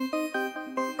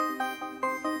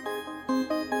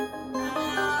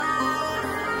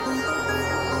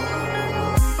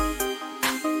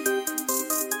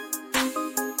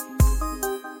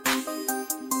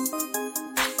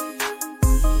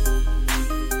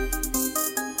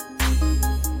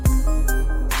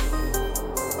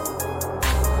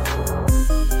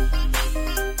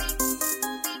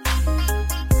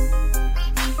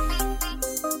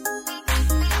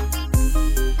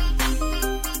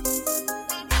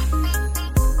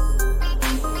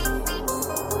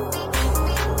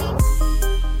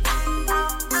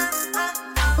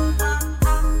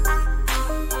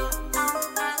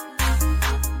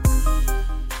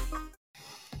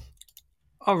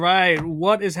All right,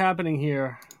 what is happening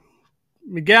here?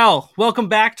 Miguel, welcome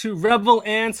back to Rebel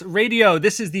Ants Radio.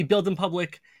 This is the Build in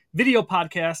Public video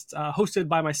podcast hosted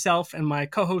by myself and my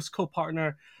co-host,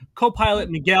 co-partner, co-pilot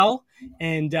Miguel.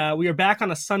 And we are back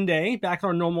on a Sunday, back in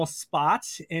our normal spot.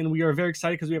 And we are very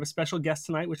excited because we have a special guest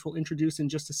tonight, which we'll introduce in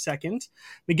just a second.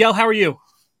 Miguel, how are you?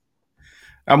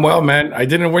 I'm well, man. I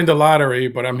didn't win the lottery,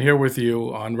 but I'm here with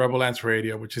you on Rebel Ants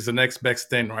Radio, which is the next best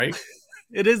thing, right?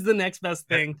 It is the next best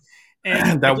thing.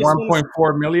 And that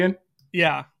 1.4 million?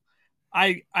 Yeah.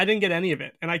 I didn't get any of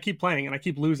it, and I keep playing, and I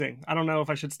keep losing. I don't know if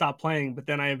I should stop playing, but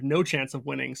then I have no chance of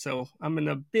winning, so I'm in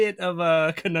a bit of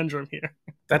a conundrum here.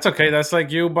 That's okay. That's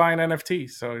like you buying NFT,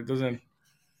 so it doesn't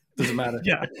matter.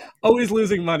 Yeah, always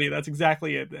losing money. That's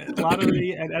exactly it.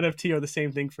 Lottery and NFT are the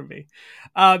same thing for me.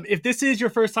 If this is your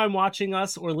first time watching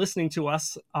us or listening to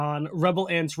us on Rebel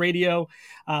Ants Radio,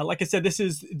 like I said, this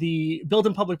is the Build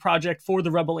in Public project for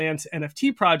the Rebel Ants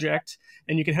NFT project,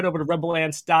 and you can head over to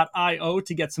rebelants.io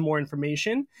to get some more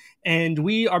information. And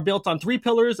we are built on 3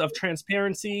 pillars of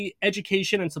transparency,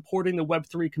 education, and supporting the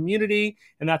Web3 community.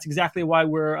 And that's exactly why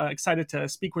we're excited to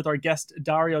speak with our guest,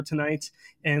 Dario, tonight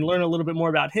and learn a little bit more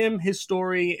about him, his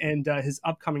story, and his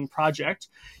upcoming project.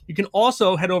 You can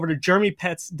also head over to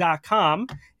jeremypets.com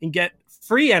and get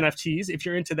free NFTs if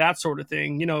you're into that sort of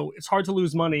thing. You know, it's hard to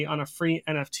lose money on a free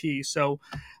NFT. So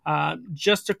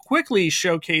just to quickly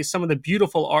showcase some of the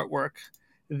beautiful artwork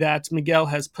that Miguel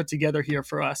has put together here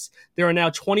for us. There are now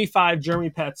 25 Jeremy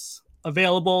Pets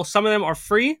available. Some of them are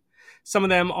free. Some of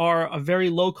them are a very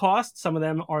low cost. Some of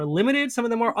them are limited. Some of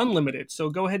them are unlimited. So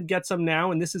go ahead and get some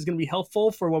now. And this is going to be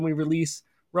helpful for when we release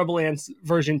Rebel Ants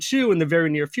version 2 in the very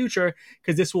near future,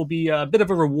 because this will be a bit of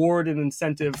a reward and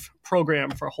incentive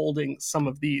program for holding some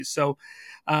of these. So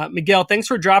Miguel, thanks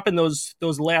for dropping those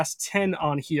last 10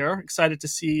 on here. Excited to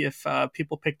see if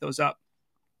people pick those up.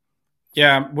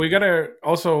 Yeah, we gotta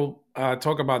also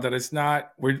talk about that. It's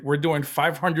not we're doing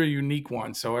 500 unique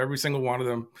ones, so every single one of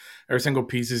them, every single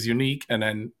piece is unique, and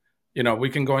then we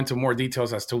can go into more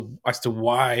details as to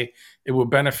why it will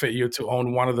benefit you to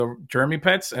own one of the Jeremy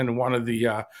Pets and one of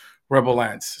the Rebel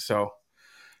Ants. So,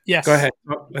 yes, go ahead.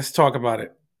 Let's talk about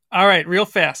it. All right, real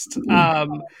fast.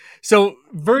 So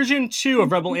version 2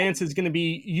 of Rebel Ants is going to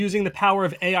be using the power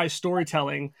of AI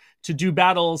storytelling to do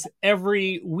battles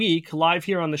every week live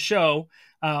here on the show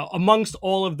amongst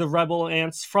all of the Rebel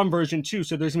Ants from version 2.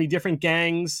 So there's going to be different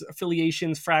gangs,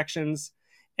 affiliations, fractions,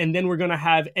 and then we're going to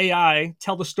have AI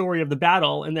tell the story of the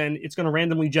battle, and then it's going to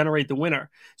randomly generate the winner.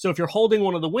 So if you're holding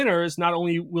one of the winners, not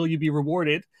only will you be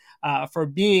rewarded for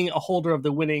being a holder of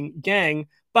the winning gang,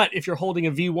 but if you're holding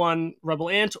a V1 Rebel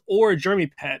Ant or a Jeremy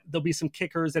Pet, there'll be some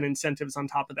kickers and incentives on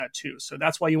top of that too. So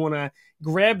that's why you want to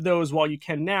grab those while you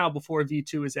can now before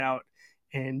V2 is out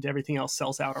and everything else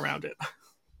sells out around it.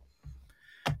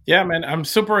 Yeah, man, I'm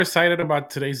super excited about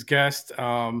today's guest.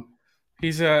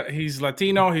 He's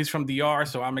Latino. He's from DR,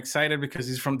 so I'm excited because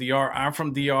he's from DR. I'm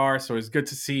from DR, so it's good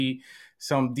to see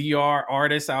some DR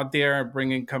artists out there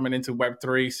coming into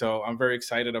Web3. So I'm very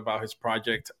excited about his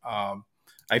project.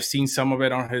 I've seen some of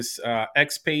it on his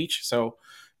X page, so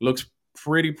looks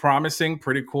pretty promising,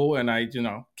 pretty cool, and I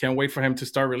can't wait for him to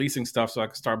start releasing stuff so I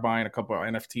can start buying a couple of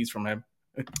NFTs from him.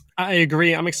 I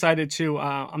agree. I'm excited too.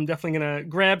 I'm definitely going to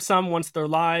grab some once they're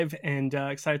live, and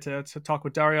excited to talk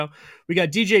with Dario. We got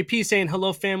DJP saying,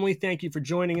 hello, family. Thank you for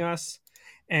joining us.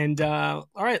 And all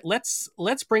right, let's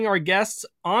bring our guests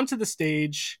onto the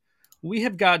stage. We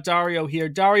have got Dario here.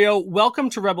 Dario, welcome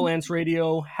to Rebel Ants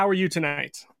Radio. How are you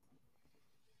tonight?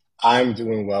 I'm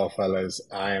doing well, fellas.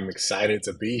 I am excited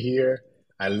to be here.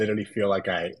 I literally feel like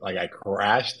I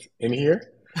crashed in here.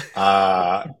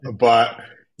 But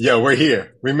yeah, we're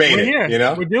here. We made it.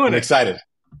 Here. We're doing I'm excited.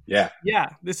 Yeah. Yeah,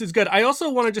 this is good. I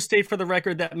also want to just state for the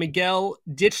record that Miguel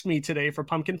ditched me today for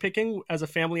pumpkin picking as a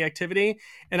family activity.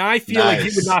 And I feel like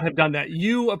you would not have done that.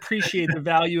 You appreciate the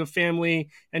value of family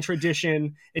and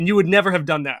tradition, and you would never have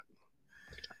done that.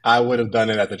 I would have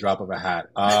done it at the drop of a hat.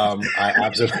 I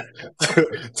absolutely.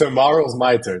 Tomorrow's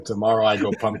my turn. Tomorrow I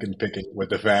go pumpkin picking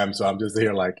with the fam. So I'm just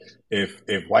here like, if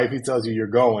wifey tells you you're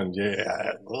going,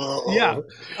 yeah.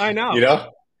 I know.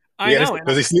 I know.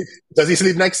 Does he sleep? Does he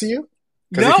sleep next to you?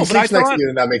 No, if he sleeps next to you,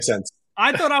 then that makes sense.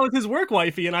 I thought I was his work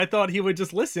wifey, and I thought he would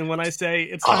just listen when I say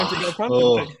it's time to go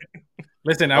pumpkin picking.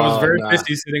 Listen, I was very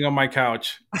busy sitting on my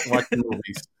couch watching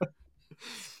movies.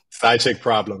 Side chick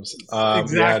problems.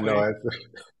 Exactly. Yeah, no,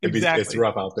 it's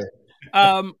rough out there.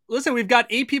 Listen, we've got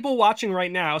 8 people watching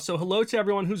right now. So hello to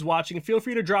everyone who's watching. Feel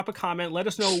free to drop a comment. Let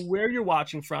us know where you're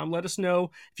watching from. Let us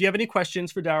know if you have any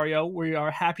questions for Dario. We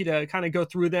are happy to kind of go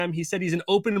through them. He said he's an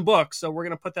open book, so we're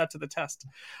going to put that to the test.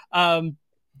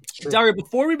 Dario,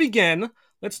 before we begin,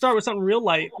 Let's start with something real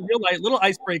light, little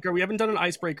icebreaker. We haven't done an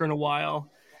icebreaker in a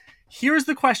while. Here's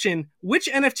the question: which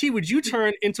NFT would you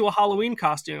turn into a Halloween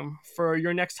costume for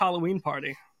your next Halloween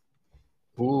party?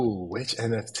 Ooh, which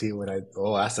NFT would I?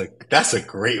 Oh, that's a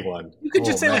great one. You could Oh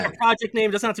just say like a man, project name.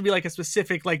 It doesn't have to be like a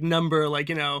specific like number, like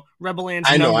Rebel Ants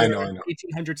I know, number I know, I know, I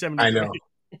 1873. know.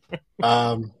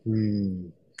 Um, hmm,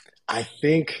 I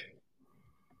think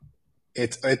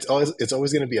it's always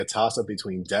going to be a toss up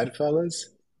between Dead Fellas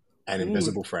and Ooh,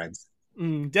 Invisible Friends. It's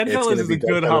Deadfellas going to is be a Dead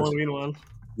good Fellas. Halloween one.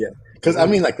 Yeah, because I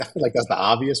mean, like I feel like that's the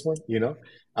obvious one, you know.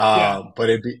 Yeah, But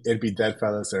it'd be Dead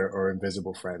Fellas or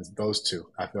Invisible Friends. Those two,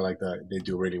 I feel like they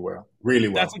do really well, really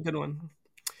that's a well. good one.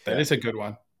 That Yeah. is a good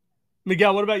one.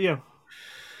 Miguel, what about you?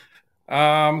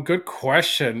 Good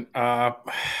question.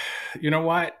 You know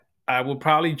what? I will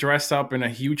probably dress up in a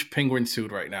huge penguin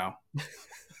suit right now.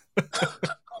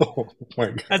 Oh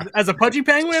my god, As a pudgy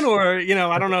penguin, or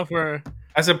I don't know if we're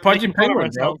As a pudgy making fun of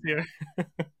penguin, bro. ourselves here.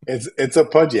 it's a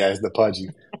pudgy. Yeah, it's the pudgy.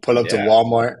 Pull up to Yeah.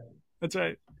 Walmart. That's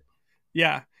right.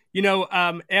 Yeah.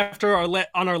 After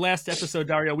on our last episode,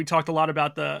 Dario, we talked a lot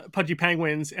about the pudgy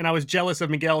penguins, and I was jealous of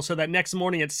Miguel. So that next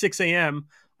morning at 6 a.m.,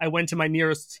 I went to my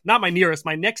next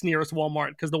nearest Walmart,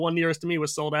 because the one nearest to me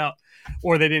was sold out,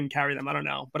 or they didn't carry them. I don't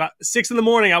know. But 6 in the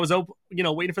morning, I was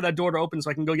waiting for that door to open so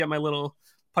I can go get my little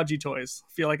pudgy toys.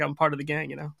 Feel like I'm part of the gang.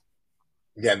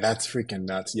 Yeah, that's freaking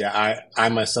nuts. Yeah, I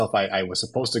myself, I was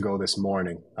supposed to go this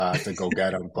morning to go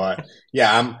get them, but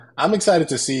yeah, I'm excited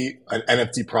to see an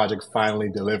NFT project finally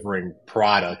delivering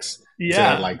products to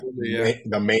Yeah. like Yeah.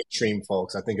 the mainstream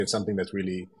folks. I think it's something that's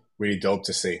really really dope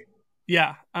to see.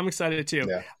 Yeah, I'm excited too.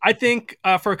 Yeah, I think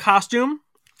for a costume,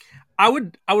 I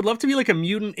would love to be like a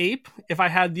mutant ape if I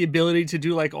had the ability to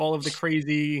do like all of the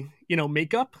crazy,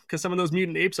 makeup, because some of those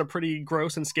mutant apes are pretty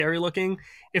gross and scary looking.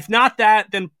 If not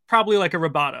that, then probably like a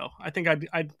Roboto. I think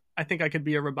I could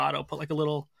be a Roboto, put like a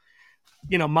little,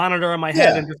 monitor on my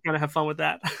head yeah. and just kind of have fun with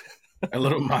that. A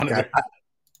little God, monitor.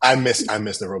 I miss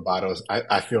the Robotos.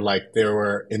 I feel like they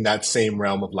were in that same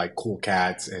realm of like Cool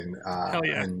Cats Hell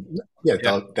yeah. and yeah,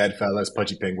 Yeah. Dead Fellas,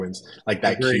 Pudgy Penguins, like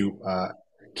that Agree.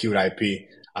 cute IP.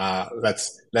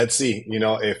 Let's see.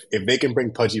 If they can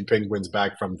bring Pudgy Penguins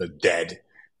back from the dead,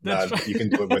 That's right. you can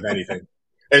do it with anything.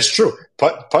 It's true.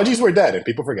 Pudgies were dead, and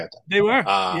people forget They were.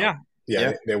 that. Yeah. Yeah,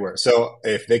 Yeah. they were. So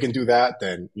if they can do that,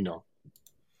 then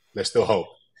there's still hope.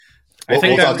 I We'll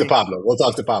think talk to that Pablo. We'll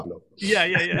talk to Pablo. Yeah.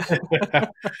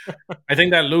 I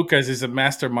think that Lucas is a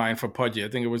mastermind for Pudgy. I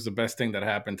think it was the best thing that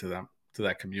happened to them, to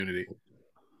that community.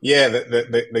 Yeah,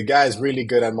 the guy's really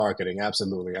good at marketing.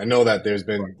 Absolutely. I know that there's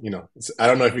been, I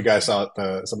don't know if you guys saw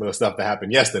some of the stuff that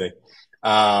happened yesterday,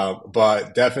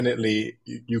 but definitely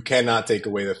you cannot take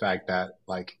away the fact that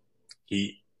like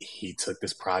he took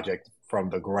this project from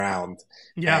the ground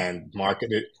Yeah. and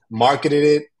marketed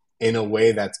it in a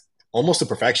way that's almost to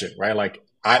perfection, right? Like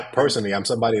I'm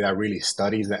somebody that really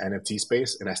studies the NFT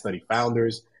space, and I study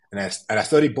founders, and I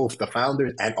study both the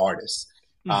founders and artists.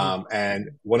 Mhm. And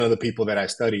one of the people that I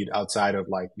studied outside of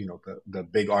like, the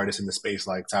big artists in the space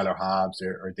like Tyler Hobbs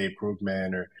or Dave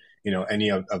Krugman or,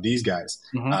 any of these guys,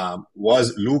 Mhm.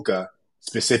 was Luca,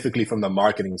 specifically from the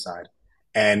marketing side.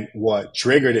 And what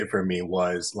triggered it for me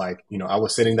was like, I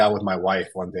was sitting down with my wife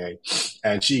one day,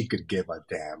 and she could give a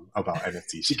damn about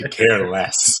NFT. She could care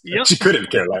less. Yep. She couldn't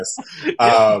care less. Yep.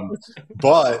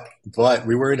 But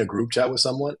we were in a group chat with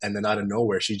someone, and then out of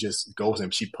nowhere, she just goes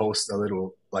and she posts a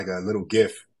little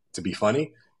GIF to be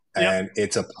funny, Yep. and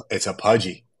it's a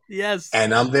Pudgy, Yes.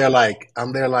 and I'm there like,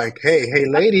 hey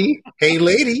lady,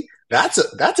 that's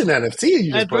an NFT you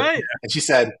just That's put, right. and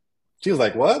she was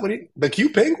like, what? The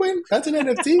cute penguin? That's an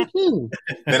NFT?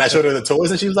 Then I showed her the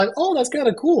toys, and she was like, oh, that's kind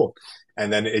of cool.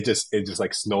 And then it just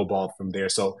like snowballed from there.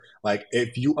 So like,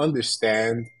 if you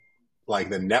understand like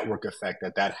the network effect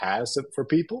that has for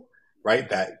people, right?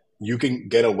 That you can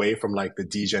get away from like the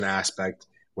degen aspect,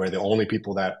 where the only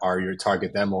people that are your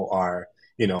target demo are,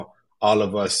 all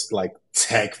of us like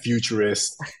tech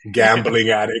futurists, gambling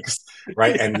addicts,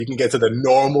 right? And you can get to the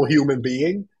normal human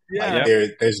being. Yeah.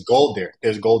 Like there's gold there.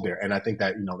 There's gold there. And I think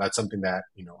that, that's something that,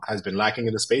 has been lacking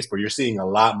in the space, but you're seeing a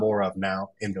lot more of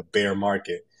now in the bear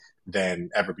market than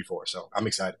ever before. So I'm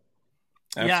excited.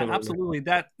 Yeah, absolutely.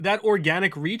 That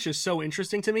organic reach is so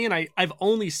interesting to me, and I've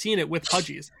only seen it with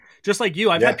pudgies. Just like you,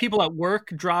 I've Yeah. had people at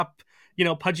work drop,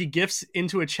 pudgy gifts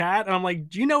into a chat, and I'm like,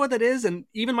 "Do you know what that is?" And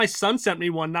even my son sent me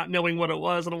one, not knowing what it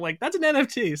was, and I'm like, "That's an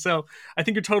NFT." So I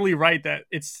think you're totally right that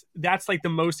that's like the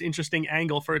most interesting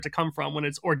angle for it to come from, when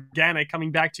it's organic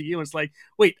coming back to you. It's like,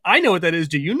 wait, I know what that is.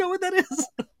 Do you know what that is?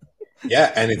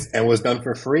 Yeah. And it was done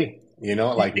for free,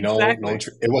 like Exactly.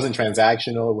 it wasn't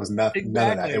transactional. It was none of that.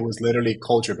 Exactly. It was literally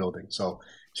culture building. So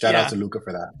Shout out to Luca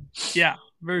for that. Yeah,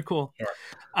 very cool. Sure.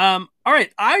 All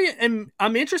right,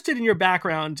 I'm interested in your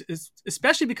background,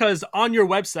 especially because on your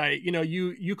website,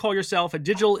 you call yourself a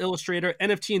digital illustrator,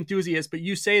 NFT enthusiast, but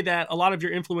you say that a lot of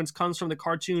your influence comes from the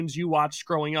cartoons you watched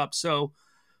growing up. So,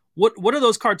 what are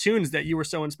those cartoons that you were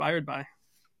so inspired by?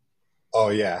 Oh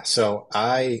yeah. So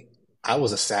I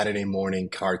was a Saturday morning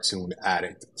cartoon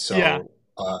addict. Yeah.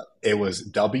 So it was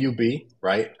WB,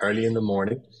 right? Early in the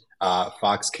morning.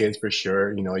 Fox Kids for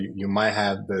sure. You might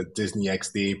have the Disney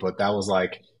XD, but that was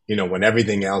like, when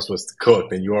everything else was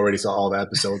cooked and you already saw all the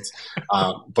episodes.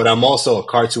 But I'm also a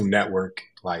Cartoon Network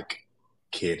like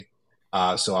kid.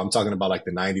 So I'm talking about like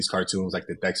the 90s cartoons, like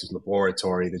the Dexter's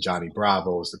Laboratory, the Johnny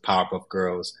Bravos, the Powerpuff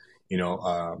Girls,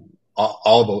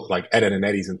 all those like Ed, Ed and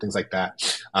Eddies and things like that.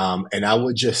 And I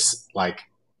would just like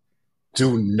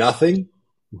do nothing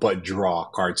but draw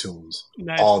cartoons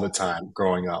all the time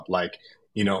growing up. Like,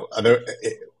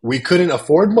 we couldn't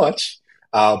afford much.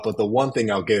 But the one thing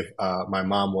I'll give my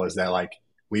mom was that like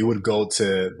we would go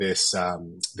to this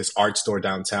art store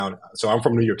downtown. So I'm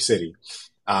from New York City.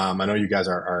 I know you guys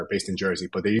are based in Jersey,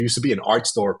 but there used to be an art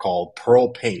store called Pearl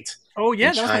Paint. Oh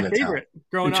yeah, that was my favorite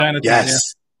growing up. Chinatown,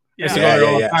 yes,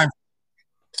 yeah.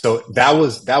 So that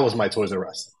was my Toys R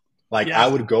Us. Like I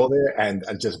would go there and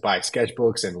I'd just buy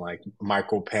sketchbooks and like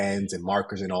micro pens and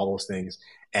markers and all those things,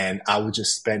 and I would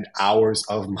just spend hours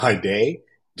of my day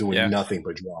doing nothing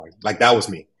but drawing. Like that was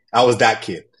me. I was that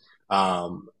kid.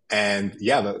 And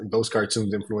yeah, those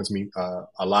cartoons influenced me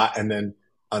a lot. And then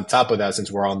on top of that,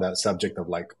 since we're on that subject of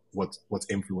like what's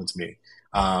influenced me,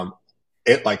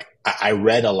 I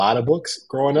read a lot of books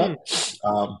growing up,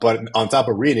 but on top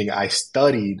of reading, I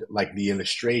studied like the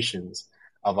illustrations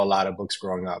of a lot of books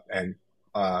growing up and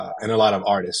a lot of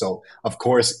artists. So of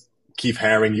course, Keith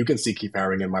Haring, you can see Keith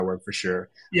Haring in my work for sure.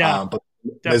 Yeah, but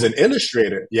there's an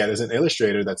illustrator. Yeah, there's an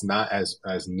illustrator that's not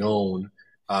as known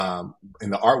in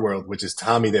the art world, which is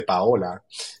Tommy De Paola,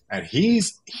 and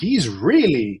he's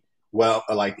really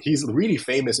he's really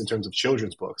famous in terms of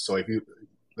children's books. So if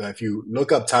you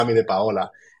look up Tommy De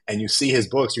Paola and you see his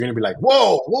books, you're gonna be like,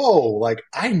 whoa, like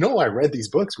I know I read these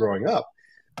books growing up.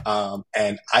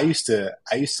 And I used to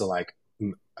like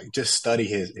just study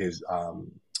his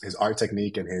art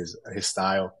technique and his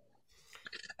style.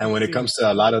 And when it comes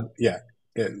to a lot of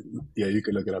you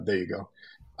can look it up. There you go.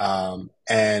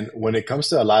 And when it comes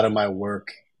to a lot of my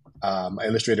work, my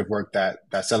illustrative work that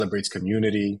celebrates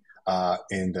community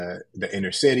in the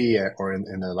inner city or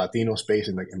in the Latino space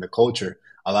in the culture,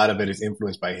 a lot of it is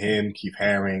influenced by him, Keith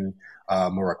Haring,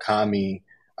 Murakami,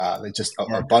 just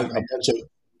a bunch of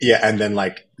and then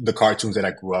like the cartoons that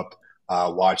I grew up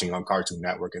watching on Cartoon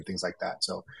Network and things like that.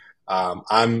 So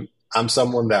I'm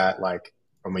someone that like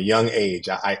from a young age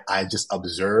I just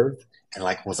observed and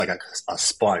like was like a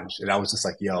sponge, and I was just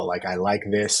like, yo, like I like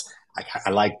this, I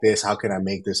like this. How can I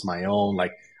make this my own?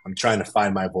 Like I'm trying to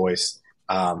find my voice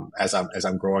as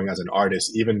I'm growing as an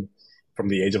artist, even from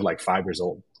the age of like 5 years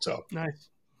old. So nice.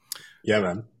 Yeah,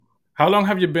 man. How long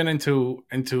have you been into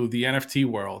the NFT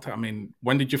world? I mean,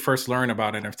 when did you first learn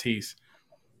about NFTs?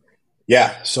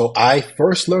 Yeah, so I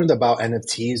first learned about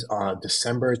NFTs on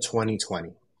December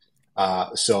 2020.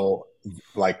 So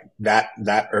like that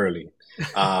early,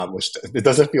 which it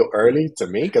doesn't feel early to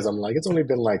me because I'm like, it's only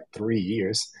been like 3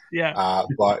 years. Yeah.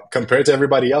 But compared to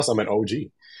everybody else, I'm an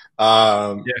OG.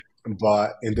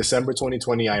 But in December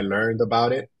 2020, I learned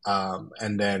about it.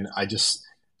 And then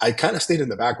I kind of stayed in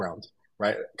the background,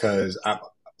 right? Because I'm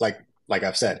like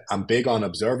I've said, I'm big on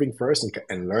observing first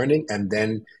and learning, and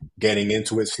then getting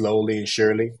into it slowly and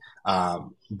surely.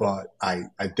 But I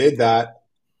did that.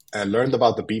 I learned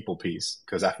about the Beeple piece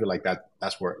because I feel like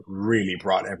that's where it really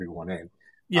brought everyone in.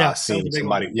 Yeah, seeing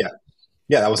somebody,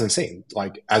 that was insane.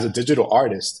 Like as a digital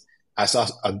artist, I saw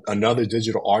another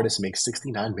digital artist make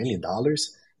 $69 million.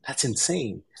 That's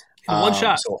insane. In one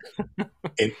shot. So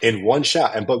in one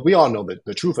shot. But we all know that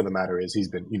the truth of the matter is he's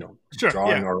been,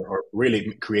 drawing or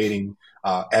really creating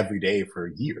every day for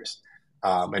years.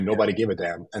 And nobody gave a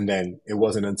damn. And then it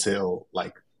wasn't until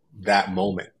like that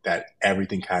moment that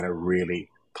everything kind of really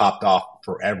popped off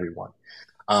for everyone.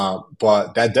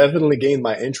 But that definitely gained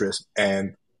my interest.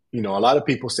 And, a lot of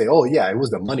people say, oh yeah, it was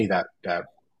the money that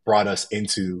brought us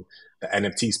into the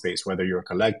NFT space, whether you're a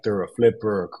collector, a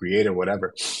flipper, a creator,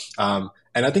 whatever.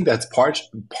 And I think that's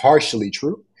partially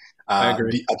true. I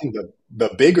agree. I think the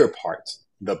bigger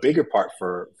part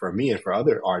for me and for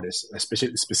other artists,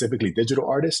 especially specifically digital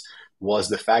artists, was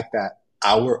the fact that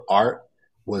our art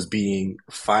was being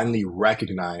finally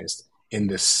recognized in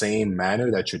the same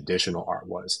manner that traditional art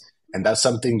was. And that's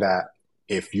something that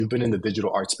if you've been in the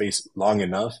digital art space long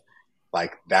enough,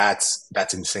 like that's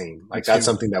insane. Like It's that's huge.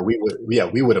 something that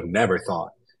we would have never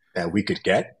thought that we could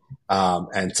get.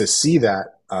 And to see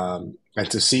that, and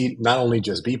to see not only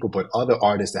just people but other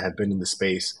artists that have been in the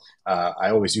space. I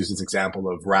always use this example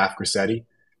of Raf Grassetti,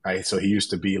 right? So he used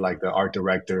to be like the art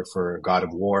director for God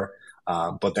of War,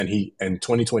 but then he in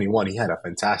 2021 he had a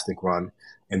fantastic run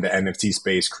in the NFT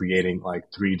space, creating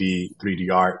like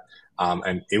 3D art.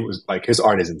 And it was like his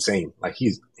art is insane. Like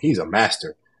he's a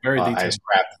master Very at detailed. his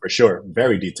craft for sure,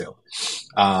 very detailed.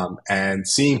 And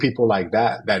seeing people like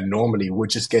that normally would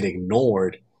just get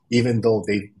ignored, even though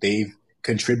they've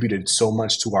contributed so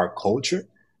much to our culture,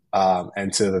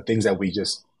 and to the things that we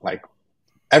just like.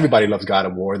 Everybody loves God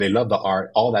of War. They love the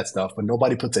art, all that stuff, but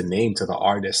nobody puts a name to the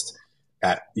artist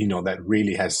that that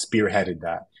really has spearheaded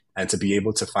that. And to be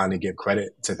able to finally give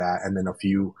credit to that, and then a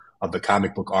few of the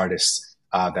comic book artists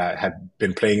that had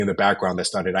been playing in the background that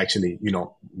started actually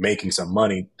making some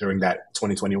money during that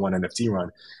 2021 NFT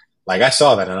run. Like I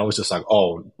saw that and I was just like,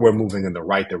 oh, we're moving in the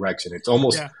right direction. It's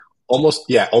Yeah.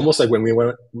 almost like when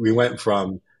we went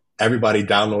from everybody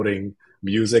downloading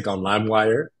music on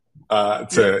LimeWire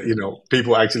to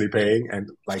people actually paying and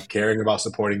like caring about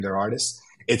supporting their artists.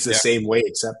 It's the same way,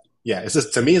 except it's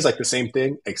just, to me it's like the same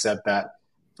thing, except that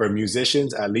for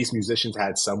musicians, at least musicians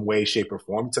had some way, shape, or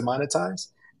form to monetize.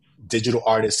 Digital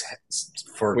artists,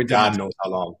 for We did God not. knows how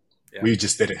long, Yeah. we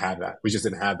just didn't have that. We just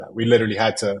didn't have that. We literally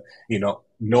had to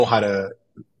know how to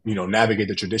navigate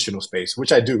the traditional space,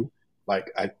 which I do.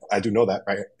 Like I do know that,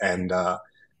 right? And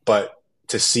but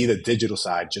to see the digital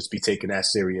side just be taken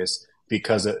as serious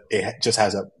because it just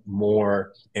has a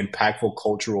more impactful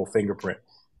cultural fingerprint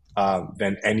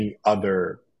than any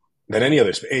other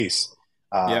space.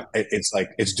 It's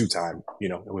like it's due time.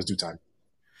 It was due time.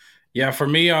 Yeah, for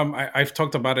me, I've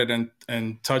talked about it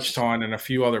and touched on in a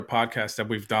few other podcasts that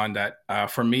we've done that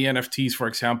for me, NFTs, for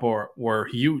example, were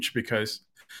huge because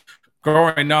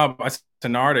growing up as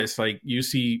an artist, like you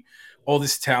see all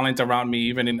this talent around me,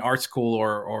 even in art school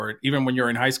or even when you're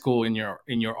in high school, in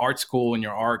your art school, in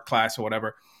your art class or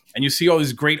whatever, and you see all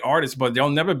these great artists, but they'll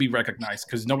never be recognized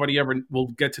because nobody ever will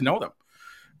get to know them.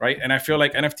 Right. And I feel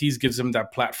like NFTs gives them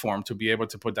that platform to be able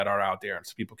to put that art out there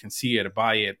so people can see it,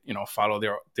 buy it, follow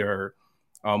their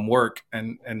work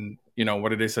and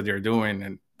what it is that they're doing.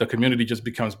 And the community just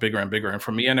becomes bigger and bigger. And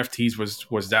for me, NFTs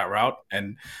was that route.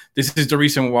 And this is the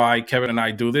reason why Kevin and I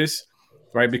do this,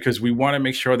 right? Because we want to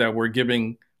make sure that we're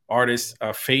giving artists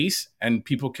a face and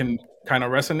people can kind of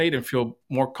resonate and feel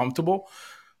more comfortable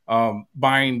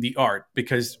buying the art,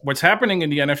 because what's happening in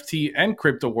the NFT and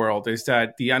crypto world is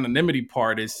that the anonymity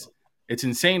part it's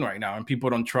insane right now and people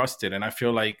don't trust it. And I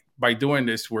feel like by doing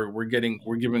this, we're giving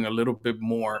a little bit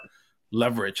more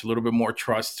leverage, a little bit more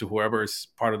trust to whoever is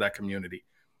part of that community,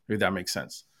 if that makes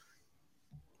sense.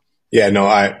 Yeah, no,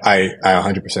 I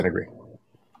 100% agree.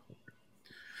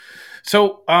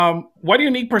 So what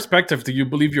unique perspective do you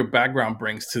believe your background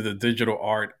brings to the digital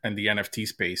art and the NFT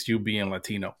space, you being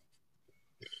Latino?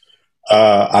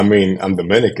 I mean, I'm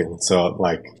Dominican, so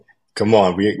like, come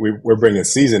on, we're bringing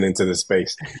season into the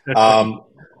space.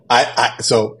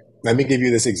 So let me give you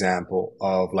this example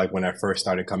of like when I first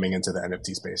started coming into the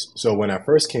NFT space. So when I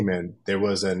first came in, there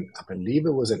was I believe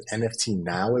it was an NFT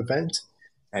Now event,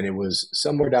 and it was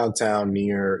somewhere downtown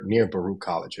near Baruch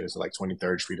College. It was like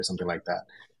 23rd Street or something like that.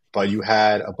 But you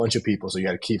had a bunch of people, so you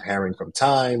had Keith Haring from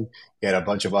Time, you had a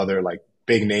bunch of other like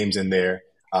big names in there.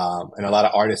 And a lot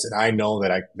of artists that I know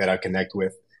that I connect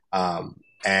with.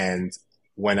 And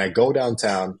when I go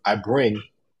downtown, I bring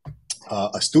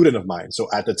a student of mine. So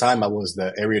at the time, I was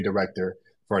the area director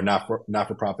for a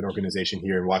not-for-profit organization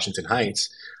here in Washington Heights,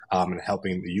 and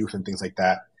helping the youth and things like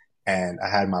that. And I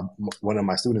had one of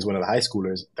my students, one of the high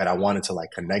schoolers, that I wanted to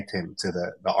like connect him to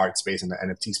the art space and the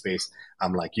NFT space.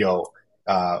 I'm like, yo,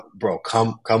 bro,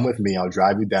 come with me. I'll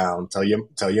drive you down. Tell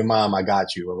your mom I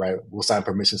got you. All right. We'll sign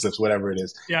permission slips, whatever it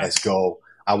is. Yeah. Let's go.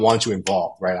 I want you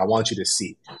involved, right? I want you to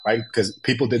see, right? Because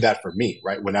people did that for me,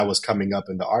 right? When I was coming up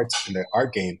in the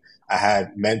art game, I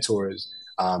had mentors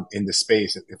in the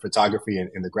space, in photography and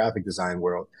in the graphic design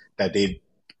world, that they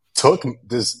took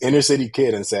this inner city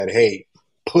kid and said, hey,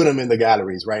 put him in the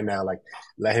galleries right now. Like,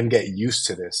 let him get used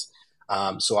to this.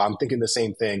 So I'm thinking the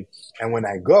same thing. And when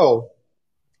I go,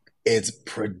 it's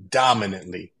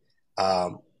predominantly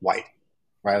white,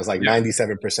 right? It's like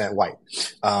 97% white,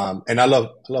 and I love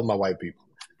my white people,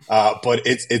 but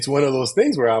it's one of those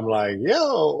things where I'm like,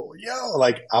 yo,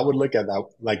 like I would look at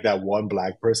that one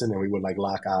black person and we would like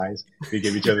lock eyes, we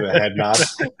give each other a head nod,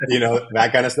 that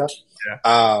kind of stuff.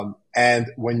 Yeah. And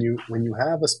when you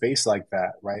have a space like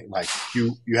that, right? Like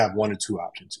you have one or two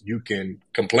options. You can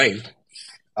complain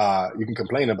about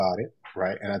it,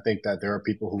 right? And I think that there are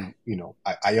people who,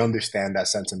 I understand that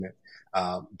sentiment.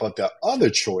 But the other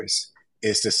choice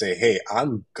is to say, hey,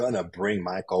 I'm gonna bring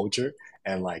my culture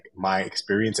and like my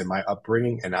experience and my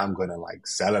upbringing, and I'm gonna like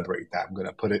celebrate that. I'm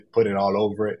gonna put it all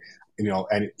over it,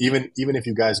 And even if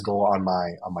you guys go on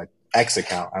my X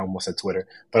account, I almost said Twitter,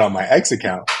 but on my X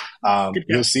account,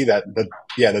 you'll see that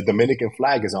the Dominican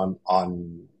flag is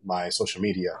on my social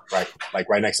media, right, like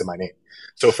right next to my name.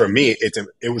 So for me,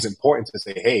 it was important to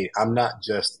say, hey, I'm not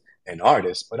just an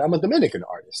artist, but I'm a Dominican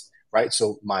artist, right?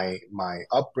 So my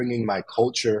upbringing, my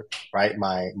culture, right,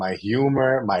 my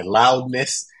humor, my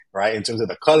loudness, right, in terms of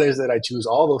the colors that I choose,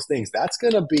 all those things, that's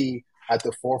gonna be at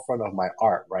the forefront of my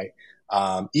art, right?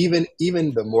 Even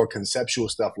the more conceptual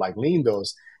stuff like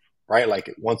Lindos, right?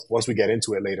 Like once we get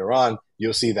into it later on,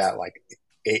 you'll see that like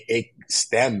it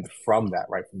stemmed from that,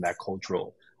 right, from that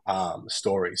cultural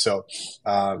story. So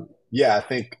yeah, I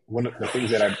think one of the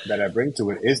things that I bring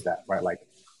to it is that, right, like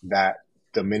that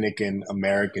Dominican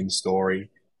American story,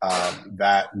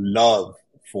 that love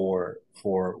for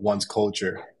one's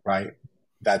culture, right?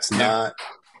 That's Yeah. not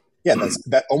yeah,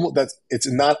 that's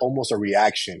it's not almost a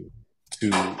reaction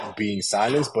to being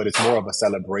silenced, but it's more of a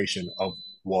celebration of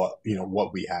what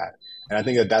we had. And I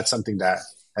think that that's something that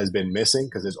has been missing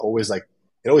because there's always like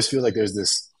it always feels like there's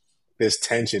this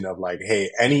tension of like, hey,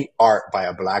 any art by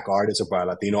a black artist or by a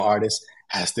Latino artist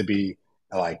has to be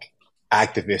like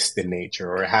activist in nature,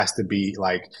 or it has to be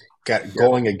like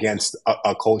going against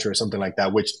a culture or something like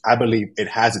that, which I believe it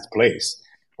has its place,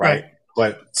 right?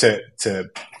 But to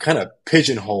kind of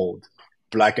pigeonhole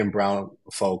black and brown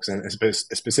folks and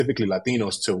specifically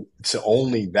Latinos to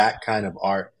only that kind of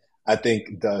art, I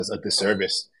think does a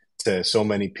disservice to so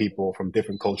many people from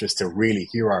different cultures to really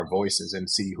hear our voices and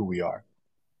see who we are.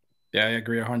 Yeah, I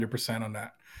agree 100% on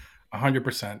that.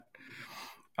 100%.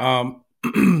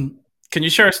 Can you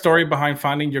share a story behind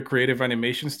finding your creative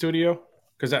animation studio?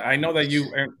 Because I know that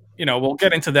we'll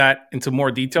get into that into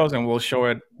more details and we'll show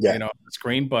it, Yeah. on the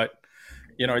screen. But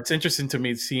it's interesting to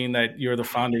me seeing that you're the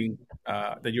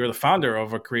founder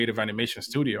of a creative animation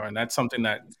studio, and that's something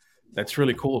that's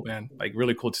really cool, man. Like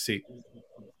really cool to see.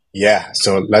 Yeah,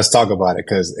 so let's talk about it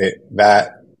because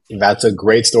that's a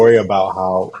great story about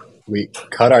how we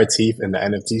cut our teeth in the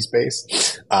NFT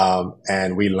space,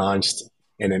 and we launched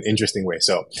in an interesting way.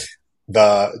 So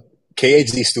the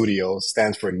KHD Studios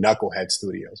stands for Knucklehead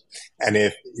Studios, and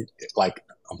if like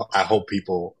I hope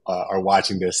people are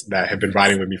watching this that have been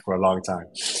riding with me for a long time,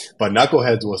 but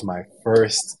Knuckleheads was my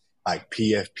first like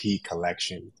PFP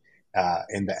collection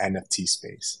in the NFT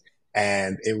space.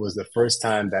 And it was the first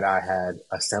time that I had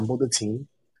assembled a team,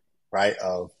 right,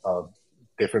 of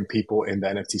different people in the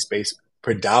NFT space,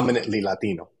 predominantly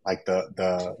Latino. Like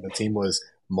the team was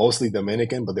mostly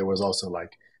Dominican, but there was also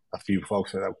like a few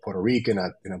folks that were Puerto Rican.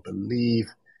 And I believe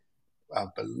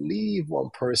one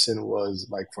person was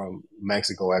like from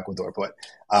Mexico, Ecuador. But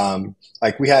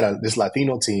like we had this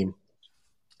Latino team,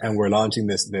 and we're launching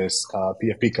this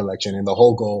PFP collection, and the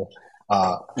whole goal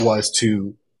was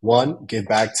to one, give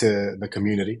back to the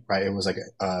community, right? It was like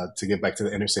to give back to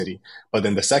the inner city. But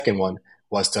then the second one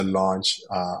was to launch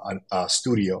a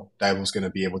studio that was going to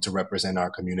be able to represent our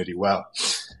community well.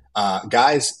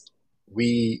 Guys,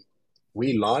 we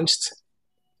launched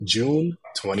June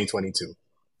 2022.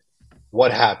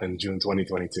 What happened June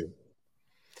 2022?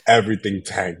 Everything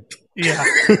tanked. Yeah.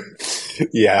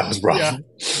 Yeah, it was rough. Yeah.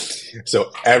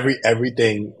 So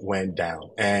everything went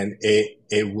down, and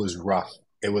it was rough.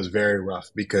 It was very rough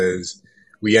because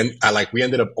we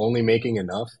ended up only making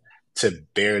enough to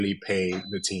barely pay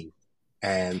the team.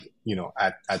 And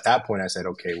at that point I said,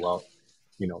 okay, well,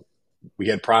 we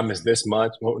had promised this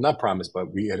much. Well, not promised,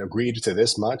 but we had agreed to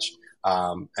this much.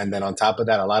 And then on top of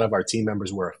that, a lot of our team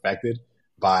members were affected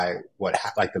by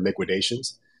like the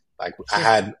liquidations. Like I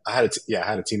had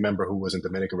a team member who was in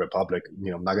Dominican Republic.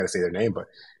 I'm not gonna say their name, but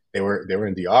they were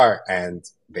in DR, and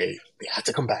they had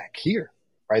to come back here,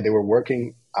 right? They were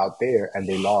working out there, and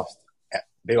they lost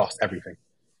everything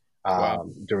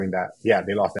during that. Yeah,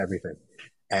 they lost everything,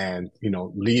 and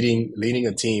leading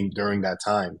a team during that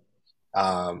time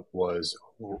was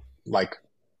like,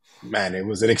 man, it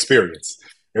was an experience.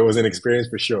 It was an experience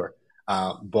for sure.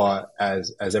 But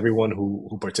as everyone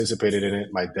who participated in it,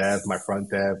 my dev, my front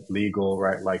dev, legal,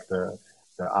 right, like the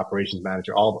operations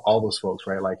manager, all those folks,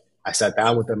 right, like I sat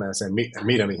down with them and I said,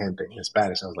 "Mira mi gente," in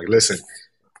Spanish. I was like, "Listen,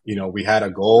 we had a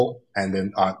goal, and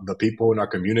then the people in our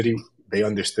community, they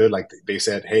understood. Like they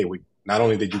said, hey, we not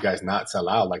only did you guys not sell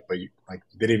out, like, but you like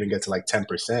didn't even get to like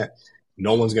 10%.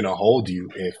 No one's gonna hold you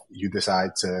if you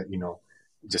decide to,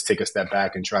 just take a step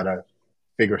back and try to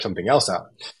figure something else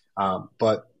out."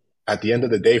 But at the end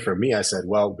of the day, for me, I said,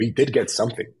 well, we did get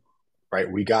something, right?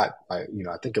 We got, I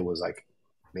think it was like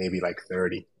maybe like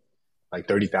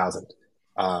 30,000.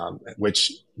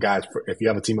 Which guys, if you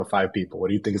have a team of 5 people, what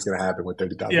do you think is going to happen with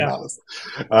 $30,000?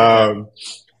 Exactly.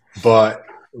 But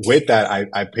with that,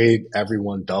 I paid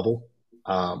everyone double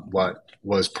what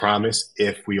was promised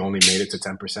if we only made it to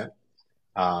 10%.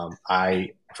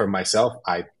 For myself,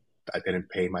 I didn't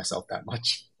pay myself that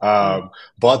much.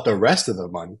 But the rest of the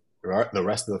money, the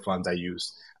rest of the funds I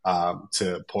used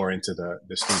to pour into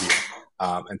the studio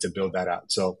and to build that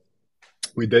out. So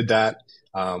we did that.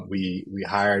 We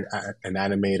hired an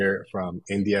animator from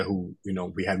India who,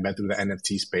 we had met through the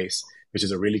NFT space, which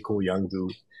is a really cool young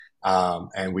dude.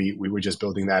 And we were just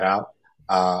building that out.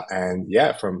 And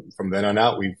yeah, from then on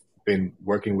out, we've been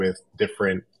working with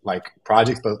different like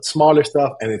projects, but smaller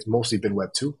stuff. And it's mostly been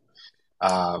Web2.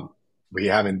 We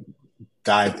haven't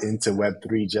dived into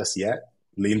Web3 just yet.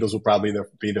 Lindos will probably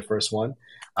be the first one.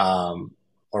 Or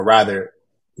rather,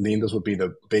 Lindos would be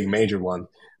the big major one.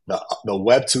 The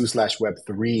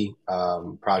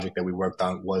Web2/Web3 project that we worked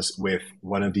on was with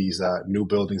one of these new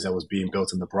buildings that was being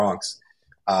built in the Bronx,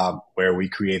 where we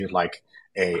created like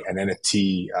an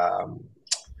NFT,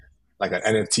 like an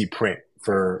NFT print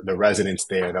for the residents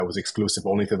there that was exclusive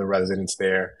only to the residents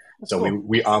there. That's so cool.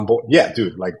 we onboard, yeah,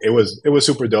 dude, like it was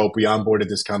super dope. We onboarded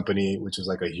this company, which is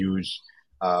like a huge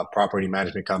property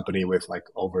management company with like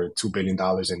over $2 billion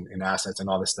in assets and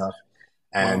all this stuff.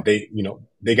 And wow.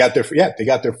 they got their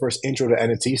first intro to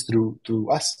NFTs through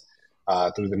us,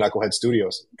 through the Knucklehead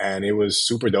Studios, and it was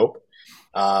super dope.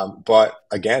 But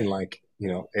again, like,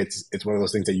 it's one of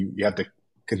those things that you have to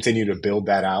continue to build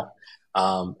that out.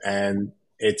 And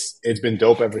it's been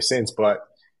dope ever since, but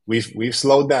we've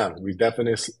slowed down. We've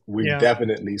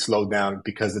definitely slowed down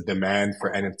because the demand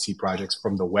for NFT projects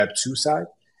from the Web2 side,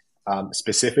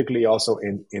 specifically also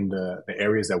in the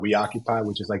areas that we occupy,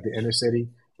 which is like the inner city,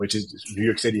 which is New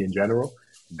York City in general,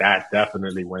 that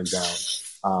definitely went down.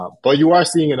 But you are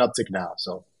seeing an uptick now.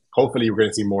 So hopefully we're going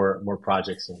to see more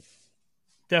projects soon.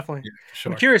 Definitely. Yeah,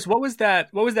 sure. I'm curious, what was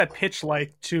that pitch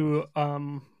like to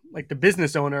like the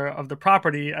business owner of the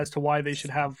property as to why they should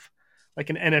have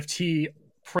like an NFT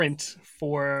print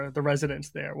for the residents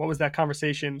there? What was that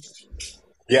conversation?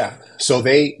 Yeah. So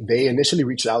they initially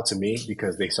reached out to me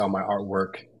because they saw my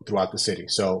artwork throughout the city.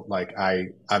 So like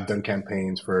I've done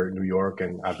campaigns for New York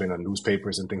and I've been on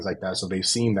newspapers and things like that. So they've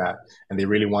seen that and they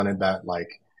really wanted that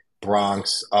like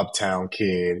Bronx uptown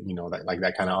kid,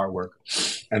 that kind of artwork.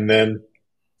 And then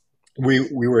we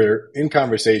were in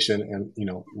conversation and,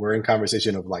 we're in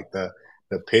conversation of like the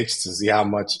pitch to see how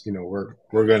much, we're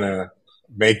going to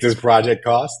make this project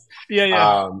cost.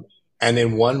 Yeah. And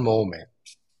in one moment,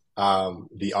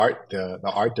 the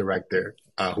art director,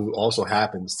 who also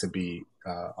happens to be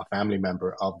a family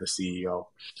member of the CEO,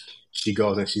 she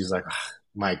goes and she's like, oh,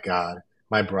 my God,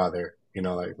 my brother,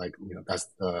 that's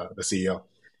the CEO.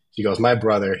 She goes, my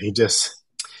brother, he just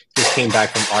came back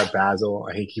from Art Basel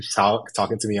and he keeps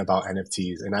talking to me about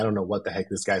NFTs and I don't know what the heck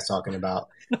this guy's talking about.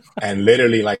 And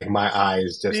literally like my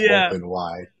eyes just open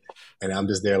wide and I'm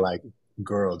just there like,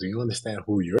 girl, do you understand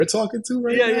who you're talking to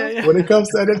right now when it comes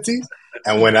to NFTs?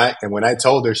 And when I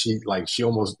told her, she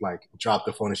almost like dropped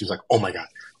the phone and she was like, oh my God,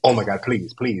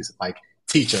 please, like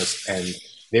teach us. And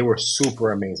they were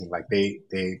super amazing. Like they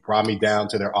brought me down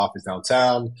to their office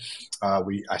downtown.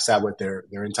 I sat with their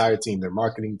entire team, their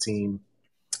marketing team,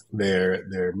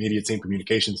 their media team,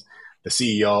 communications, the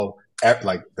CEO,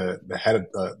 like the head of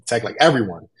the tech, like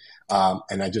everyone.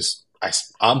 And I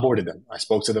onboarded them. I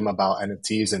spoke to them about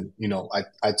NFTs and,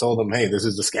 I told them, hey, this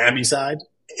is the scammy side.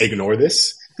 Ignore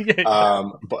this.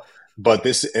 But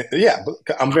this,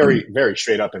 but I'm very, very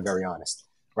straight up and very honest,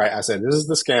 right? I said, this is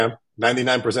the scam.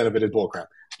 99% of it is bullcrap.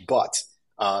 But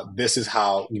this is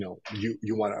how, you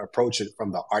want to approach it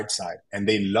from the art side. And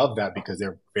they love that because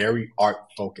they're very art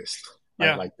focused. Right?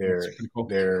 Yeah. Like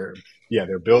their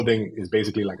building is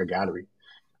basically like a gallery.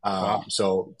 Wow.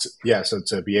 So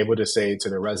to be able to say to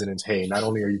the residents, hey, not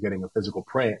only are you getting a physical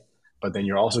print, but then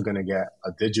you're also going to get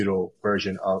a digital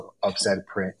version of said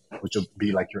print, which will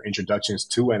be like your introductions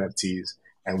to NFTs.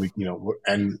 And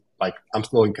and like I'm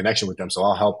still in connection with them. So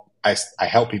I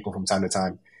help people from time to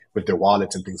time with their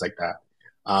wallets and things like that.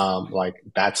 Like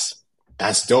that's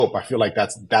dope. I feel like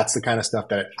that's the kind of stuff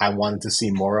that I wanted to see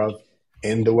more of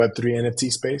in the Web3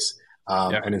 NFT space.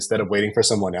 And instead of waiting for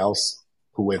someone else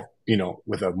who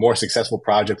with a more successful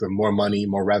project with more money,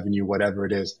 more revenue, whatever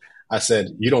it is, I said,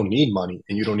 you don't need money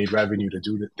and you don't need revenue to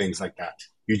do things like that.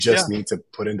 You just need to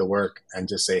put in the work and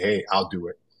just say, hey, I'll do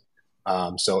it.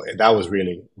 So that was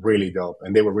really, really dope.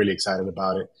 And they were really excited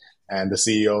about it. And the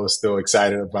CEO is still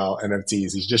excited about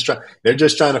NFTs. They're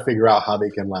just trying to figure out how they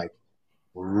can like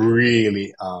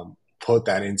really put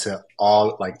that into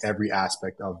all like every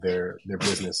aspect of their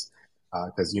business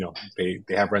because they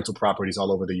have rental properties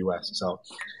all over the U.S. So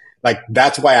like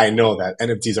that's why I know that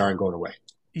NFTs aren't going away.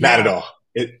 Not at Yeah. all.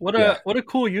 What Yeah. a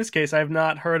cool use case. I've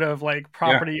not heard of like Yeah.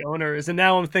 property owners. And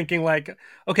now I'm thinking like,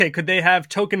 okay, could they have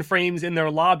token frames in their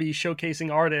lobby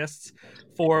showcasing artists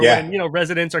for Yeah. when,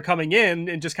 residents are coming in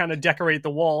and just kind of decorate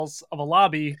the walls of a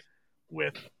lobby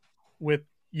with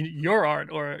your art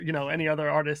or, any other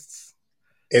artists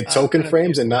It token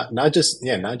frames NFTs. and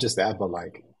not just that, but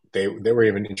like they were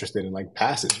even interested in like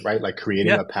passes, right? Like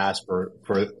creating Yeah. a pass for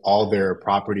all their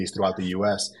properties throughout the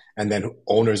US, and then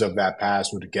owners of that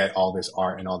pass would get all this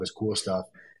art and all this cool stuff,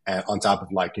 and on top of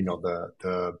like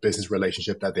the business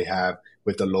relationship that they have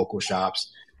with the local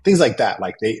shops, things like that.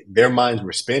 Like their minds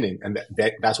were spinning, and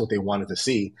that's what they wanted to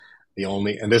see.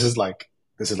 And this is like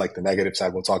the negative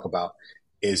side we'll talk about,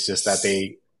 is just that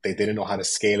they didn't know how to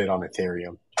scale it on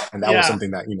Ethereum. And that was Yeah.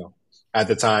 something that, at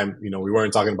the time, we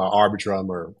weren't talking about Arbitrum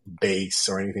or Base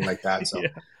or anything like that. So,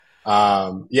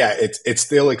 it's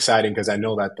still exciting because I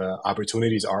know that the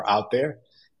opportunities are out there.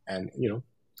 And,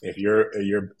 if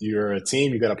you're a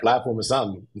team, you got a platform or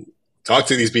something, talk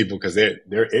to these people because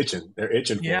they're itching. They're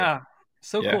itching for it. Yeah.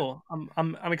 So Yeah. cool.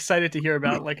 I'm excited to hear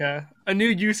about like a new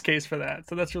use case for that.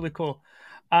 So that's really cool.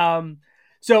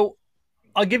 So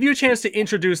I'll give you a chance to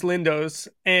introduce Lindos,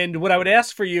 and what I would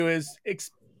ask for you is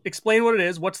explain what it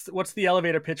is. What's the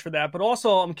elevator pitch for that? But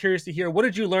also, I'm curious to hear, what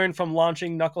did you learn from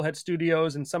launching Knucklehead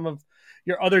Studios and some of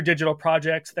your other digital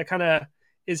projects that kind of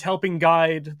is helping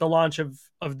guide the launch of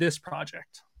this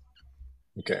project?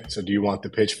 Okay. So do you want the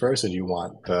pitch first, or do you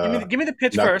want Give me the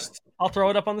pitch Knuck- first. I'll throw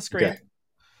it up on the screen. Okay.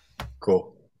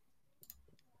 Cool.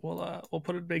 We'll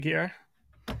put it big here.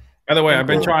 By the way, I've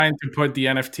been Cool. trying to put the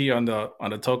NFT on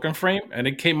the token frame, and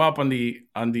it came up on the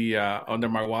under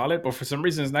my wallet, but for some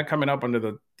reason it's not coming up under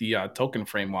the token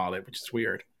frame wallet, which is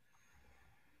weird.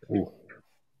 Ooh.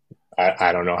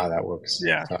 I don't know how that works.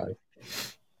 Yeah. Sorry.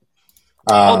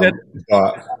 Good.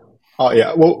 But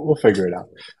yeah, we'll figure it out.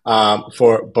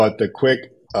 But the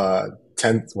quick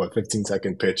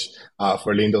 15-second pitch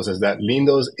for Lindos is that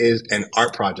Lindos is an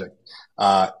art project.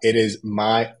 It is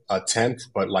my attempt,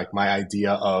 but like my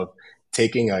idea of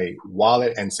taking a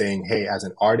wallet and saying, hey, as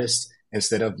an artist,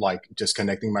 instead of like just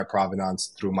connecting my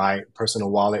provenance through my personal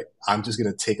wallet, I'm just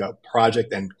going to take a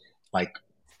project and like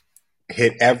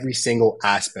hit every single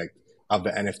aspect of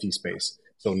the NFT space.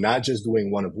 So not just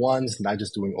doing one-of-ones, not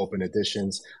just doing open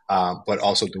editions, but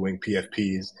also doing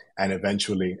PFPs, and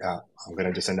eventually, I'm going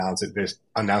to just announce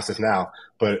this now,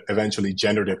 but eventually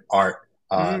generative art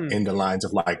in the lines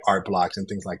of like art blocks and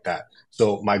things like that.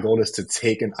 So my goal is to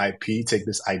take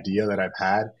this idea that I've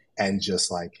had, and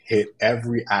just like hit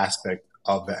every aspect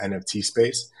of the NFT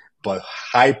space, but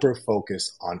hyper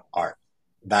focus on art.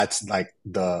 That's like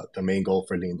the main goal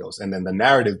for Lindos. And then the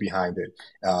narrative behind it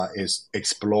is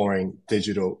exploring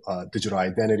digital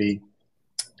identity,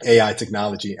 AI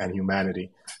technology, and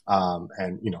humanity,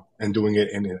 and doing it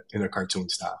in a cartoon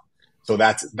style. So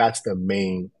that's the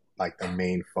main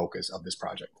focus of this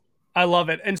project. I love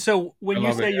it. And so when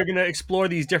you say it, yeah. you're going to explore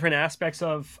these different aspects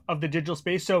of the digital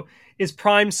space, so is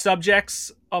Prime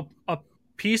Subjects a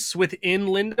piece within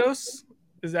Lindos?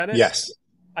 Is that it? Yes.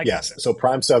 Yes. So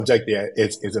Prime Subject, yeah,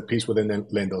 it's a piece within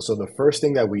Lindos. So the first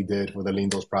thing that we did for the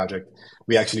Lindos project,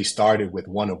 we actually started with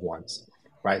one-of-ones,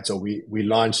 right? So we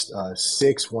launched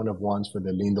 6 one-of-ones for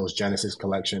the Lindos Genesis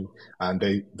collection, and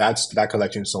that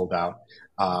collection sold out.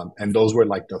 And those were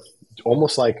like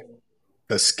almost like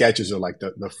the sketches, or like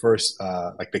the first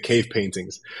like the cave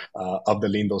paintings of the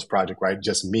Lindos project, right?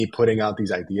 Just me putting out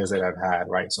these ideas that I've had,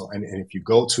 right? So and if you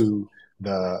go to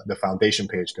the foundation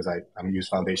page, because I'm using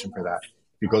Foundation for that.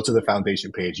 If you go to the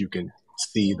foundation page, you can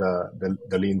see the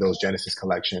Lindos Genesis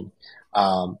collection,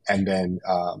 and then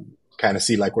kind of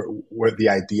see like where the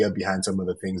idea behind some of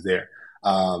the things there.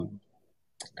 And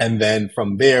then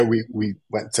from there, we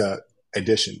went to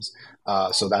editions.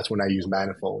 So that's when I use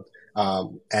Manifold.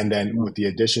 And then with the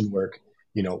edition work,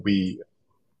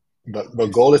 the